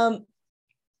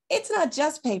 It's not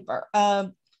just paper.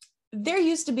 There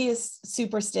used to be a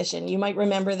superstition. You might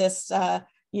remember this,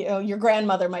 your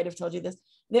grandmother might have told you this,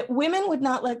 that women would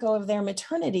not let go of their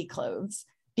maternity clothes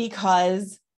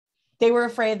because they were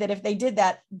afraid that if they did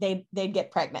that, they'd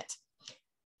get pregnant.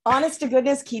 Honest to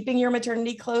goodness, keeping your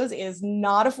maternity clothes is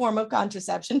not a form of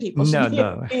contraception. People should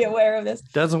be aware of this.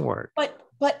 Doesn't work.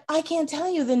 But I can't tell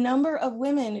you the number of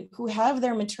women who have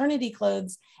their maternity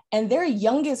clothes and their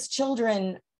youngest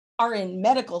children are in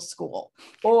medical school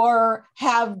or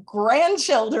have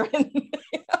grandchildren.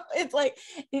 It's like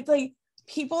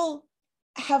people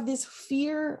have this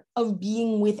fear of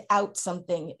being without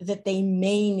something that they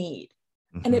may need.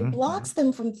 And it blocks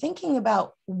them from thinking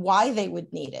about why they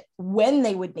would need it, when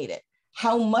they would need it,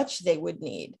 how much they would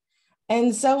need,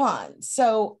 and so on.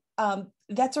 So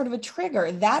that's sort of a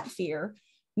trigger. That fear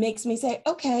makes me say,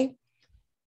 okay,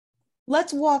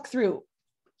 let's walk through.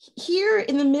 Here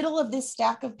in the middle of this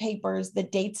stack of papers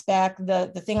that dates back, the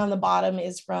thing on the bottom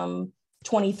is from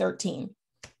 2013.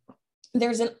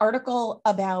 There's an article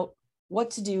about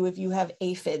what to do if you have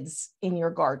aphids in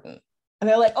your garden. And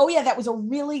they're like, oh yeah, that was a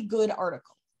really good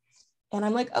article. And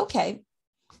I'm like, okay,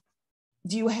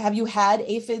 have you had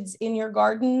aphids in your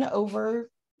garden over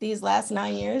these last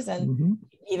 9 years? And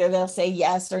either they'll say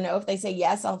yes or no. If they say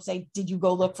yes, I'll say, did you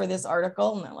go look for this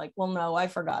article? And they're like, well, no, I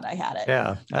forgot I had it.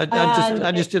 Yeah.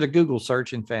 I just did a Google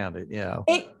search and found it. Yeah.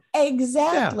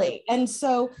 Exactly. Yeah. And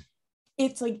so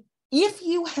it's like, if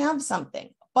you have something,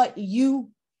 but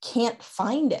you can't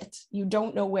find it, you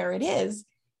don't know where it is,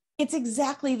 it's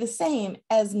exactly the same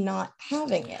as not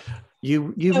having it.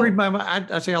 You read my mind.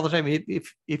 I say all the time,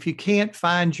 if you can't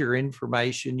find your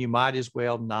information, you might as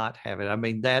well not have it. I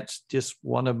mean, that's just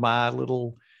one of my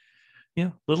little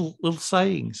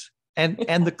sayings.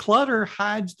 And the clutter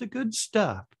hides the good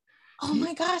stuff. Oh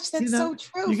my gosh, that's so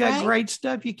true. You got great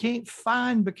stuff you can't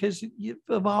find because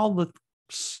of all the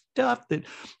stuff and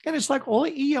it's like, well,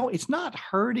 it's not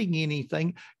hurting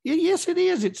anything. Yes, it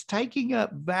is. It's taking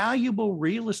up valuable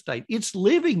real estate. It's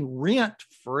living rent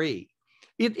free.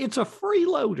 It's a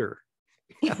freeloader.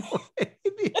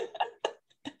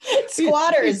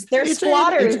 Squatters. They're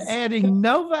squatters. It's adding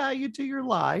no value to your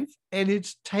life, and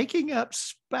it's taking up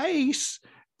space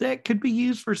that could be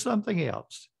used for something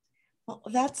else. Well,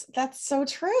 that's so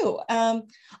true.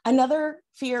 Another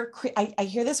fear, I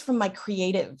hear this from my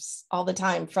creatives all the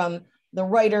time, from the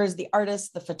writers, the artists,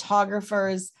 the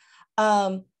photographers.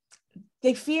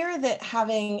 They fear that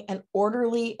having an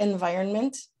orderly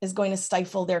environment is going to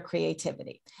stifle their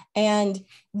creativity. And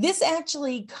this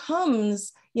actually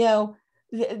comes,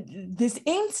 this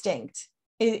instinct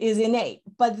is innate,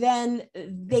 but then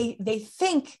they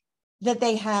think that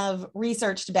they have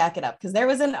research to back it up. Because there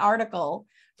was an article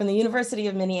from the University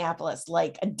of Minneapolis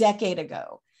like a decade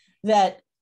ago that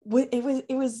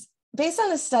it was based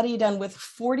on a study done with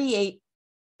 48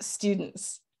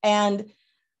 students, and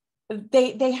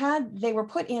they were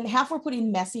put in, half were put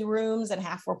in messy rooms and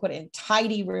half were put in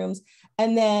tidy rooms,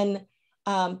 and then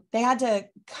they had to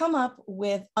come up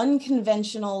with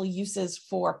unconventional uses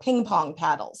for ping pong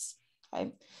paddles.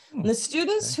 Okay? And the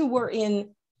students who were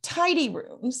in tidy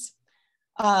rooms,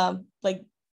 like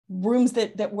rooms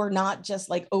that were not just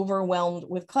like overwhelmed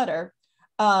with clutter,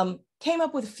 came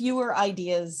up with fewer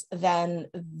ideas than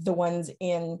the ones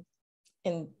in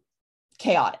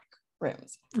chaotic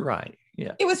rooms. Right.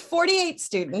 Yeah. It was 48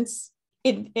 students.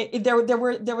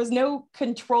 There was no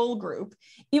control group.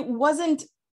 It wasn't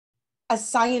a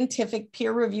scientific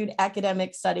peer-reviewed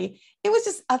academic study. It was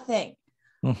just a thing.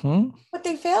 What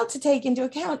they failed to take into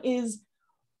account is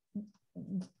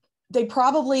they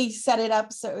probably set it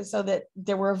up so that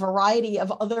there were a variety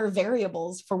of other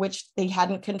variables for which they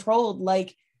hadn't controlled,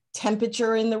 like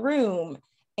temperature in the room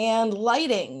and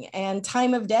lighting and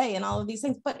time of day and all of these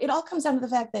things. But it all comes down to the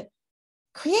fact that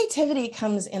creativity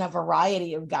comes in a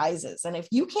variety of guises. And if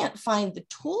you can't find the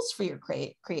tools for your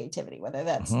creativity, whether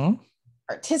that's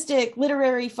artistic,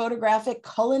 literary, photographic,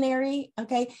 culinary,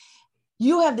 okay,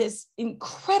 you have this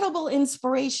incredible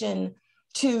inspiration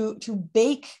to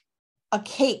bake a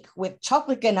cake with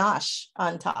chocolate ganache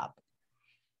on top.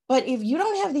 But if you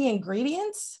don't have the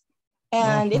ingredients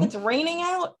and if it's raining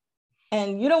out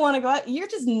and you don't want to go out, you're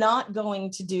just not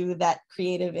going to do that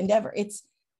creative endeavor. It's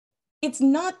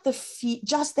not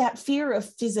just that fear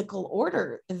of physical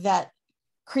order that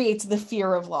creates the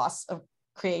fear of loss of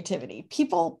creativity.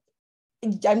 People,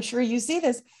 I'm sure you see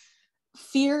this,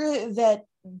 fear that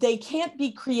they can't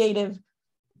be creative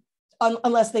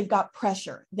unless they've got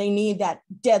pressure. They need that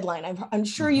deadline. I'm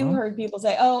sure you heard people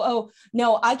say, oh,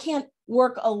 no, I can't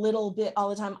work a little bit all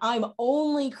the time. I'm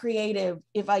only creative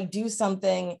if I do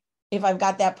something, if I've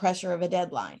got that pressure of a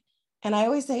deadline. And I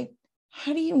always say,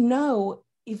 how do you know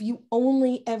if you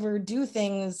only ever do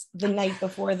things the night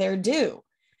before they're due?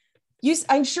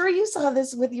 I'm sure you saw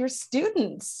this with your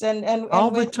students and all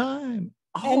the time,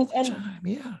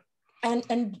 yeah.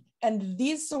 And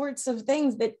these sorts of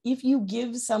things, that if you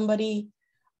give somebody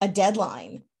a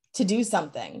deadline to do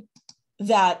something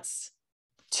that's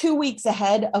 2 weeks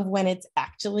ahead of when it's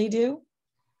actually due,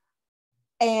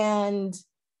 and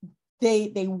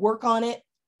they work on it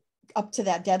up to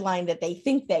that deadline that they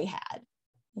think they had,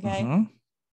 okay?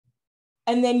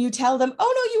 And then you tell them,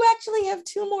 oh no, you actually have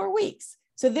 2 more weeks.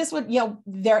 So this would,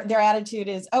 their attitude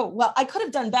is, oh, well, I could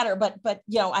have done better, but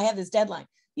I have this deadline.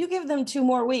 You give them 2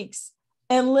 more weeks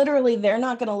and literally they're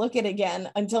not going to look at it again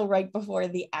until right before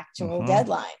the actual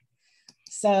deadline.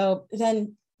 So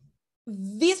then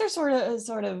these are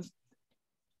sort of,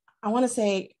 I want to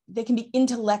say they can be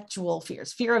intellectual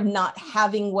fears, fear of not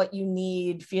having what you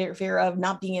need, fear of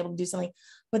not being able to do something.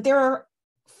 But there are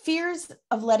fears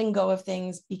of letting go of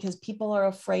things because people are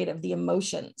afraid of the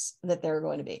emotions that they're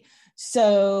going to be.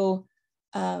 So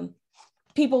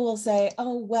people will say,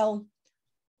 oh, well,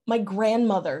 my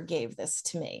grandmother gave this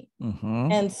to me.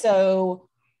 And so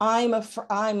I'm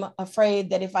afraid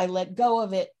that if I let go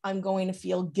of it, I'm going to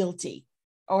feel guilty.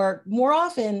 Or more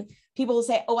often, people will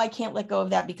say, oh, I can't let go of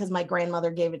that because my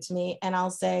grandmother gave it to me. And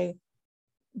I'll say,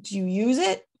 do you use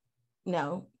it?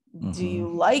 No. Do you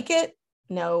like it?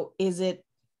 No. Is it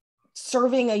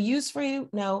serving a use for you?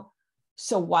 No.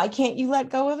 So why can't you let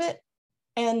go of it?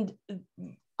 And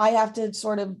I have to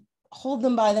sort of hold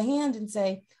them by the hand and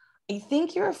say, I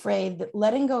think you're afraid that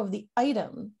letting go of the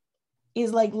item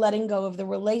is like letting go of the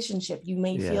relationship. You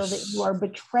may feel that you are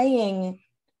betraying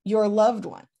your loved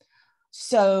one.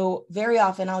 So very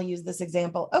often I'll use this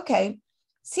example. Okay,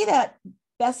 see that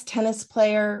best tennis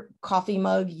player coffee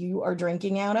mug you are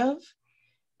drinking out of?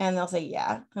 And they'll say,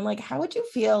 yeah. I'm like, how would you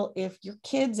feel if your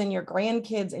kids and your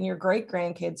grandkids and your great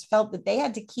grandkids felt that they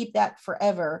had to keep that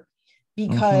forever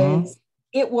because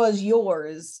it was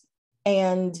yours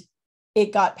and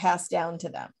it got passed down to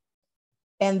them?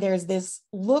 And there's this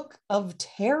look of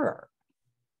terror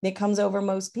that comes over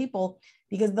most people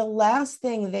because the last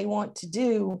thing they want to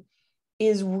do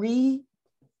is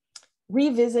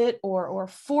revisit or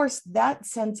force that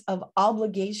sense of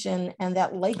obligation and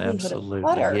that likelihood of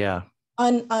clutter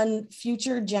on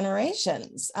future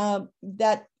generations.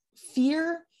 That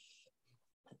fear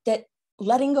that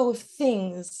letting go of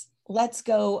things lets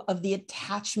go of the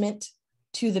attachment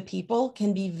to the people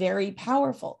can be very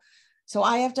powerful. So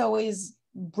I have to always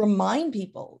remind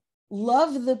people,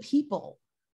 love the people,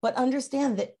 but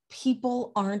understand that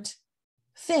people aren't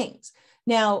things.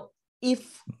 Now,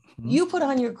 if you put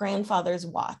on your grandfather's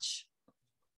watch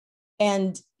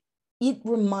and it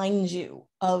reminds you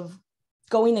of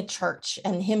going to church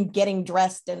and him getting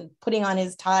dressed and putting on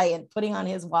his tie and putting on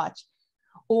his watch,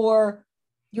 or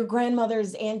your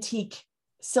grandmother's antique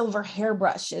silver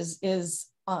hairbrush is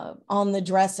on the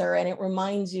dresser and it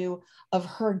reminds you of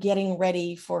her getting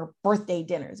ready for birthday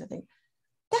dinners, I think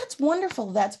that's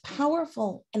wonderful, that's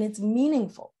powerful, and it's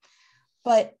meaningful.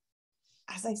 But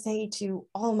as I say to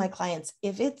all of my clients,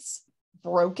 if it's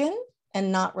broken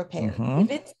and not repaired,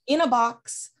 if it's in a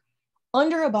box,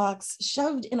 under a box,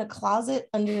 shoved in a closet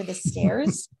under the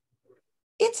stairs,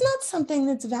 it's not something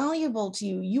that's valuable to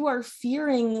you. You are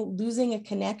fearing losing a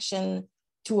connection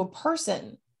to a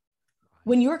person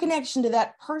when your connection to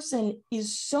that person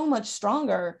is so much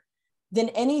stronger than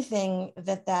anything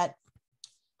that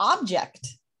object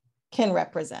can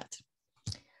represent.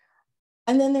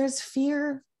 And then there's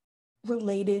fear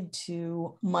related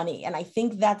to money. And I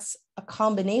think that's a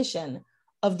combination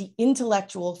of the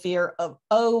intellectual fear of,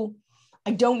 oh,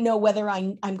 I don't know whether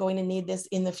I'm going to need this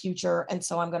in the future, and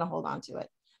so I'm going to hold on to it.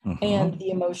 And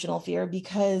the emotional fear,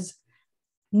 because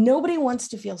nobody wants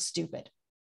to feel stupid.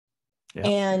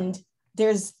 And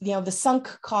there's, the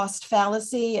sunk cost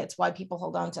fallacy. It's why people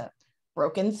hold on to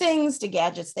broken things, to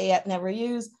gadgets they never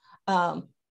use.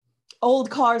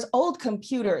 Old cars, old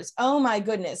computers. Oh my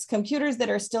goodness, computers that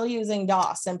are still using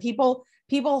DOS, and people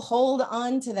hold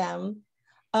on to them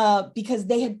because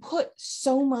they had put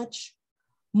so much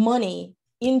money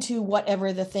into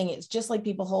whatever the thing is. Just like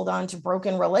people hold on to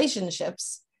broken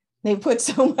relationships, they put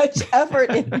so much effort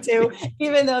into,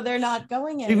 even though they're not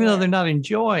going anywhere. Even though they're not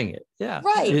enjoying it. Yeah.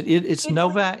 Right. It's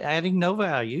no adding no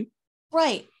value.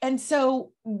 Right. And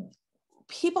so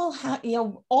people have,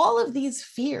 all of these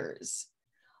fears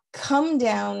come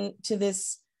down to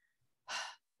this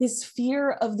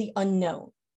fear of the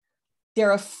unknown.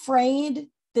 They're afraid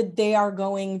that they are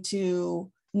going to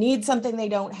need something they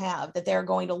don't have, that they're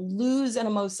going to lose an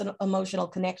emotional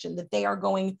connection, that they are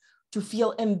going to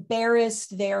feel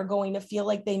embarrassed, they are going to feel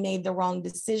like they made the wrong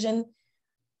decision.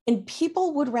 And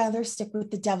people would rather stick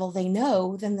with the devil they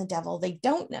know than the devil they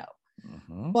don't know.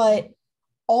 But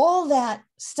all that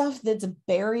stuff that's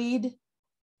buried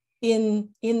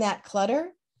in that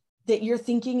clutter that you're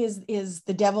thinking is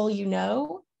the devil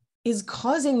is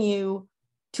causing you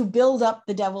to build up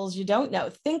the devils you don't know.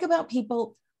 Think about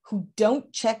people who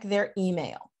don't check their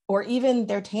email or even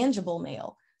their tangible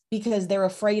mail because they're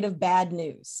afraid of bad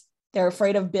news. They're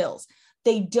afraid of bills.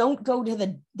 They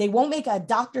won't make a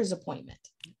doctor's appointment.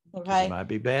 Okay. It might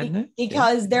be bad news.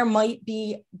 Because there might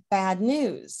be bad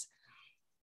news.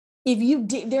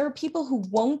 there are people who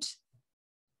won't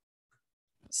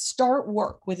start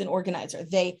work with an organizer.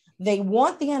 They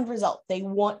want the end result. They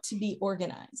want to be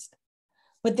organized,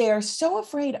 but they are so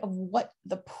afraid of what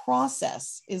the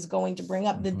process is going to bring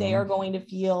up that they are going to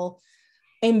feel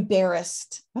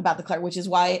embarrassed about the clutter, which is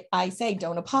why I say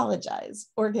don't apologize,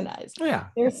 organize. Yeah.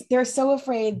 They're so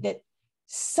afraid that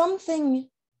something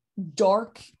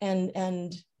dark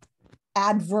and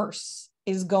adverse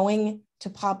is going to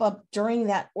pop up during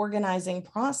that organizing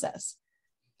process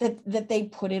that they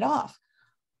put it off.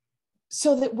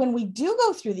 So that when we do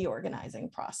go through the organizing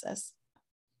process,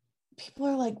 people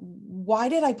are like, why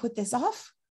did I put this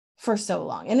off for so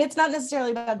long? And it's not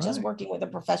necessarily about just working with a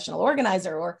professional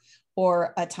organizer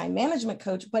or a time management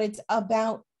coach, but it's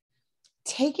about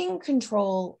taking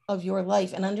control of your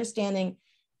life and understanding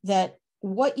that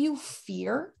what you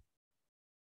fear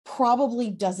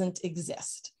probably doesn't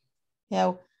exist. You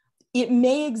know, it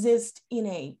may exist in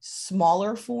a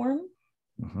smaller form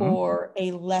or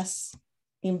a less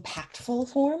impactful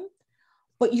form,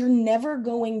 but you're never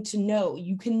going to know.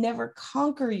 You can never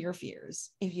conquer your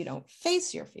fears if you don't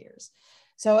face your fears.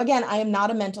 So again, I am not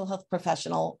a mental health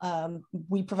professional.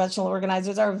 We professional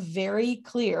organizers are very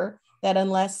clear that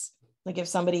unless, like, if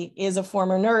somebody is a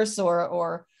former nurse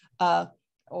or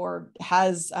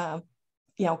has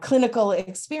clinical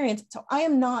experience. So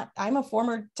I'm a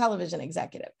former television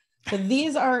executive. So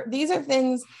these are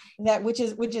things that which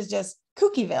is just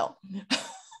kookyville.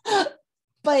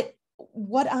 But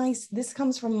this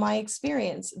comes from my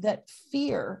experience that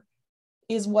fear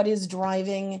is what is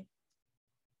driving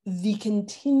the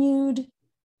continued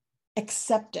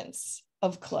acceptance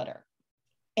of clutter,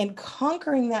 and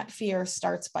conquering that fear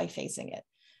starts by facing it.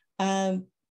 And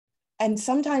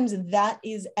sometimes that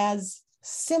is as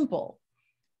simple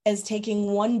as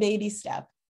taking one baby step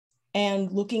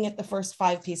and looking at the first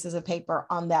 5 pieces of paper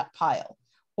on that pile,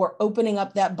 or opening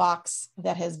up that box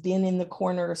that has been in the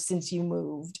corner since you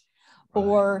moved,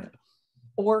 or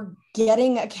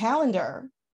getting a calendar,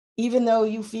 even though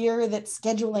you fear that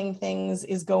scheduling things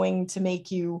is going to make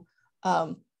you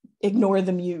ignore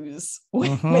the muse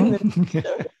when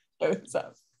the shows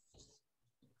up.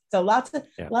 So lots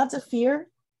of fear,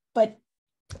 but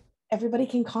everybody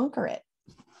can conquer it.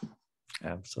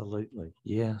 Absolutely.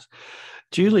 Yes.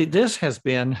 Julie, this has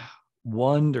been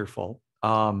wonderful.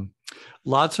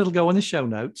 Lots that'll go in the show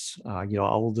notes,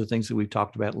 all of the things that we've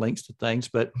talked about, links to things,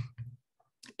 but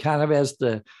kind of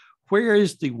where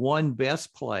is the one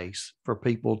best place for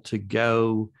people to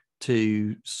go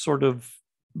to sort of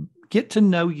get to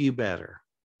know you better?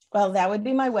 Well, that would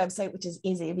be my website, which is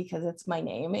easy because it's my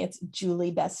name. It's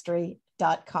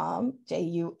juliebestry.com,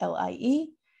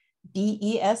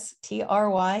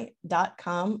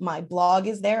 JuliBestry.com. My blog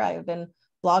is there. I have been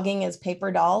blogging as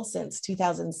Paper Doll since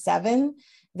 2007.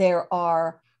 There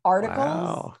are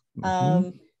articles.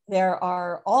 Wow. There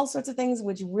are all sorts of things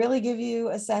which really give you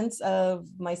a sense of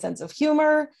my sense of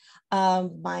humor,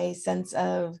 my sense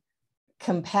of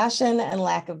compassion and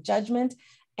lack of judgment.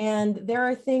 And there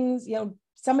are things,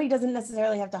 somebody doesn't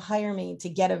necessarily have to hire me to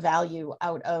get a value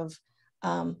out of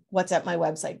what's at my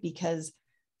website, because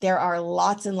there are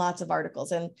lots and lots of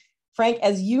articles. And Frank,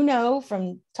 as you know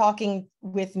from talking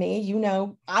with me,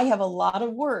 I have a lot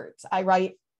of words. I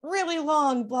write really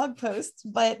long blog posts,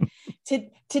 but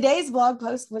today's blog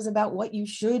post was about what you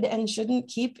should and shouldn't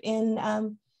keep in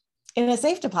a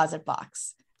safe deposit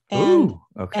box. And,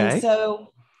 and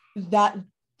so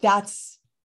that's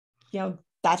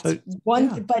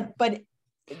one, yeah. But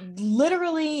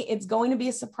literally it's going to be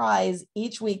a surprise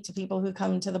each week to people who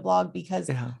come to the blog, because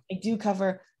I do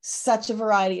cover such a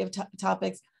variety of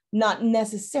topics, not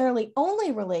necessarily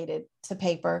only related to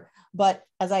paper, but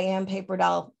as I am Paper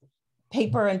Doll,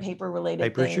 paper and paper related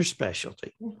paper things. Is your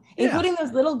specialty, including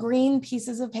those little green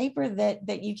pieces of paper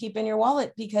that you keep in your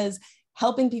wallet, because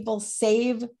helping people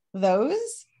save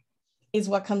those is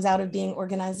what comes out of being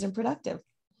organized and productive.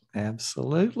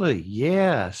 Absolutely.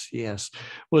 Yes.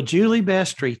 Well, Julie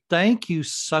Bestry, thank you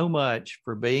so much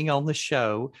for being on the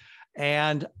show.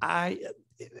 And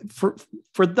for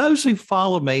those who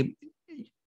follow me,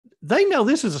 they know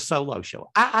this is a solo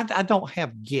show. I don't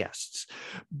have guests,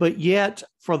 but yet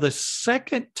for the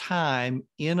second time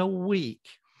in a week,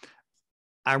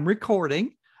 I'm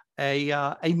recording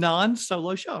a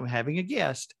non-solo show. I'm having a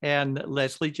guest, and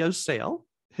Leslie Josell,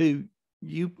 who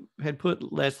you had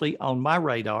put Leslie on my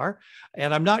radar,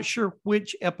 and I'm not sure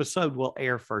which episode will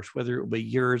air first, whether it will be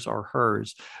yours or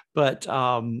hers, but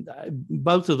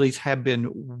both of these have been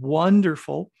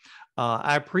wonderful.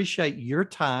 I appreciate your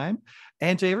time.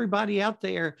 And to everybody out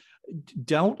there,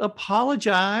 don't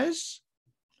apologize.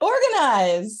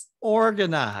 Organize.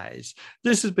 organize.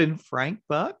 This has been Frank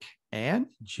Buck and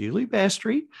Julie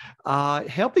Bestry,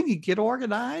 helping you get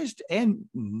organized and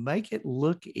make it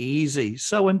look easy.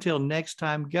 So until next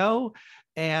time, go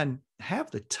and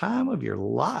have the time of your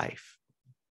life.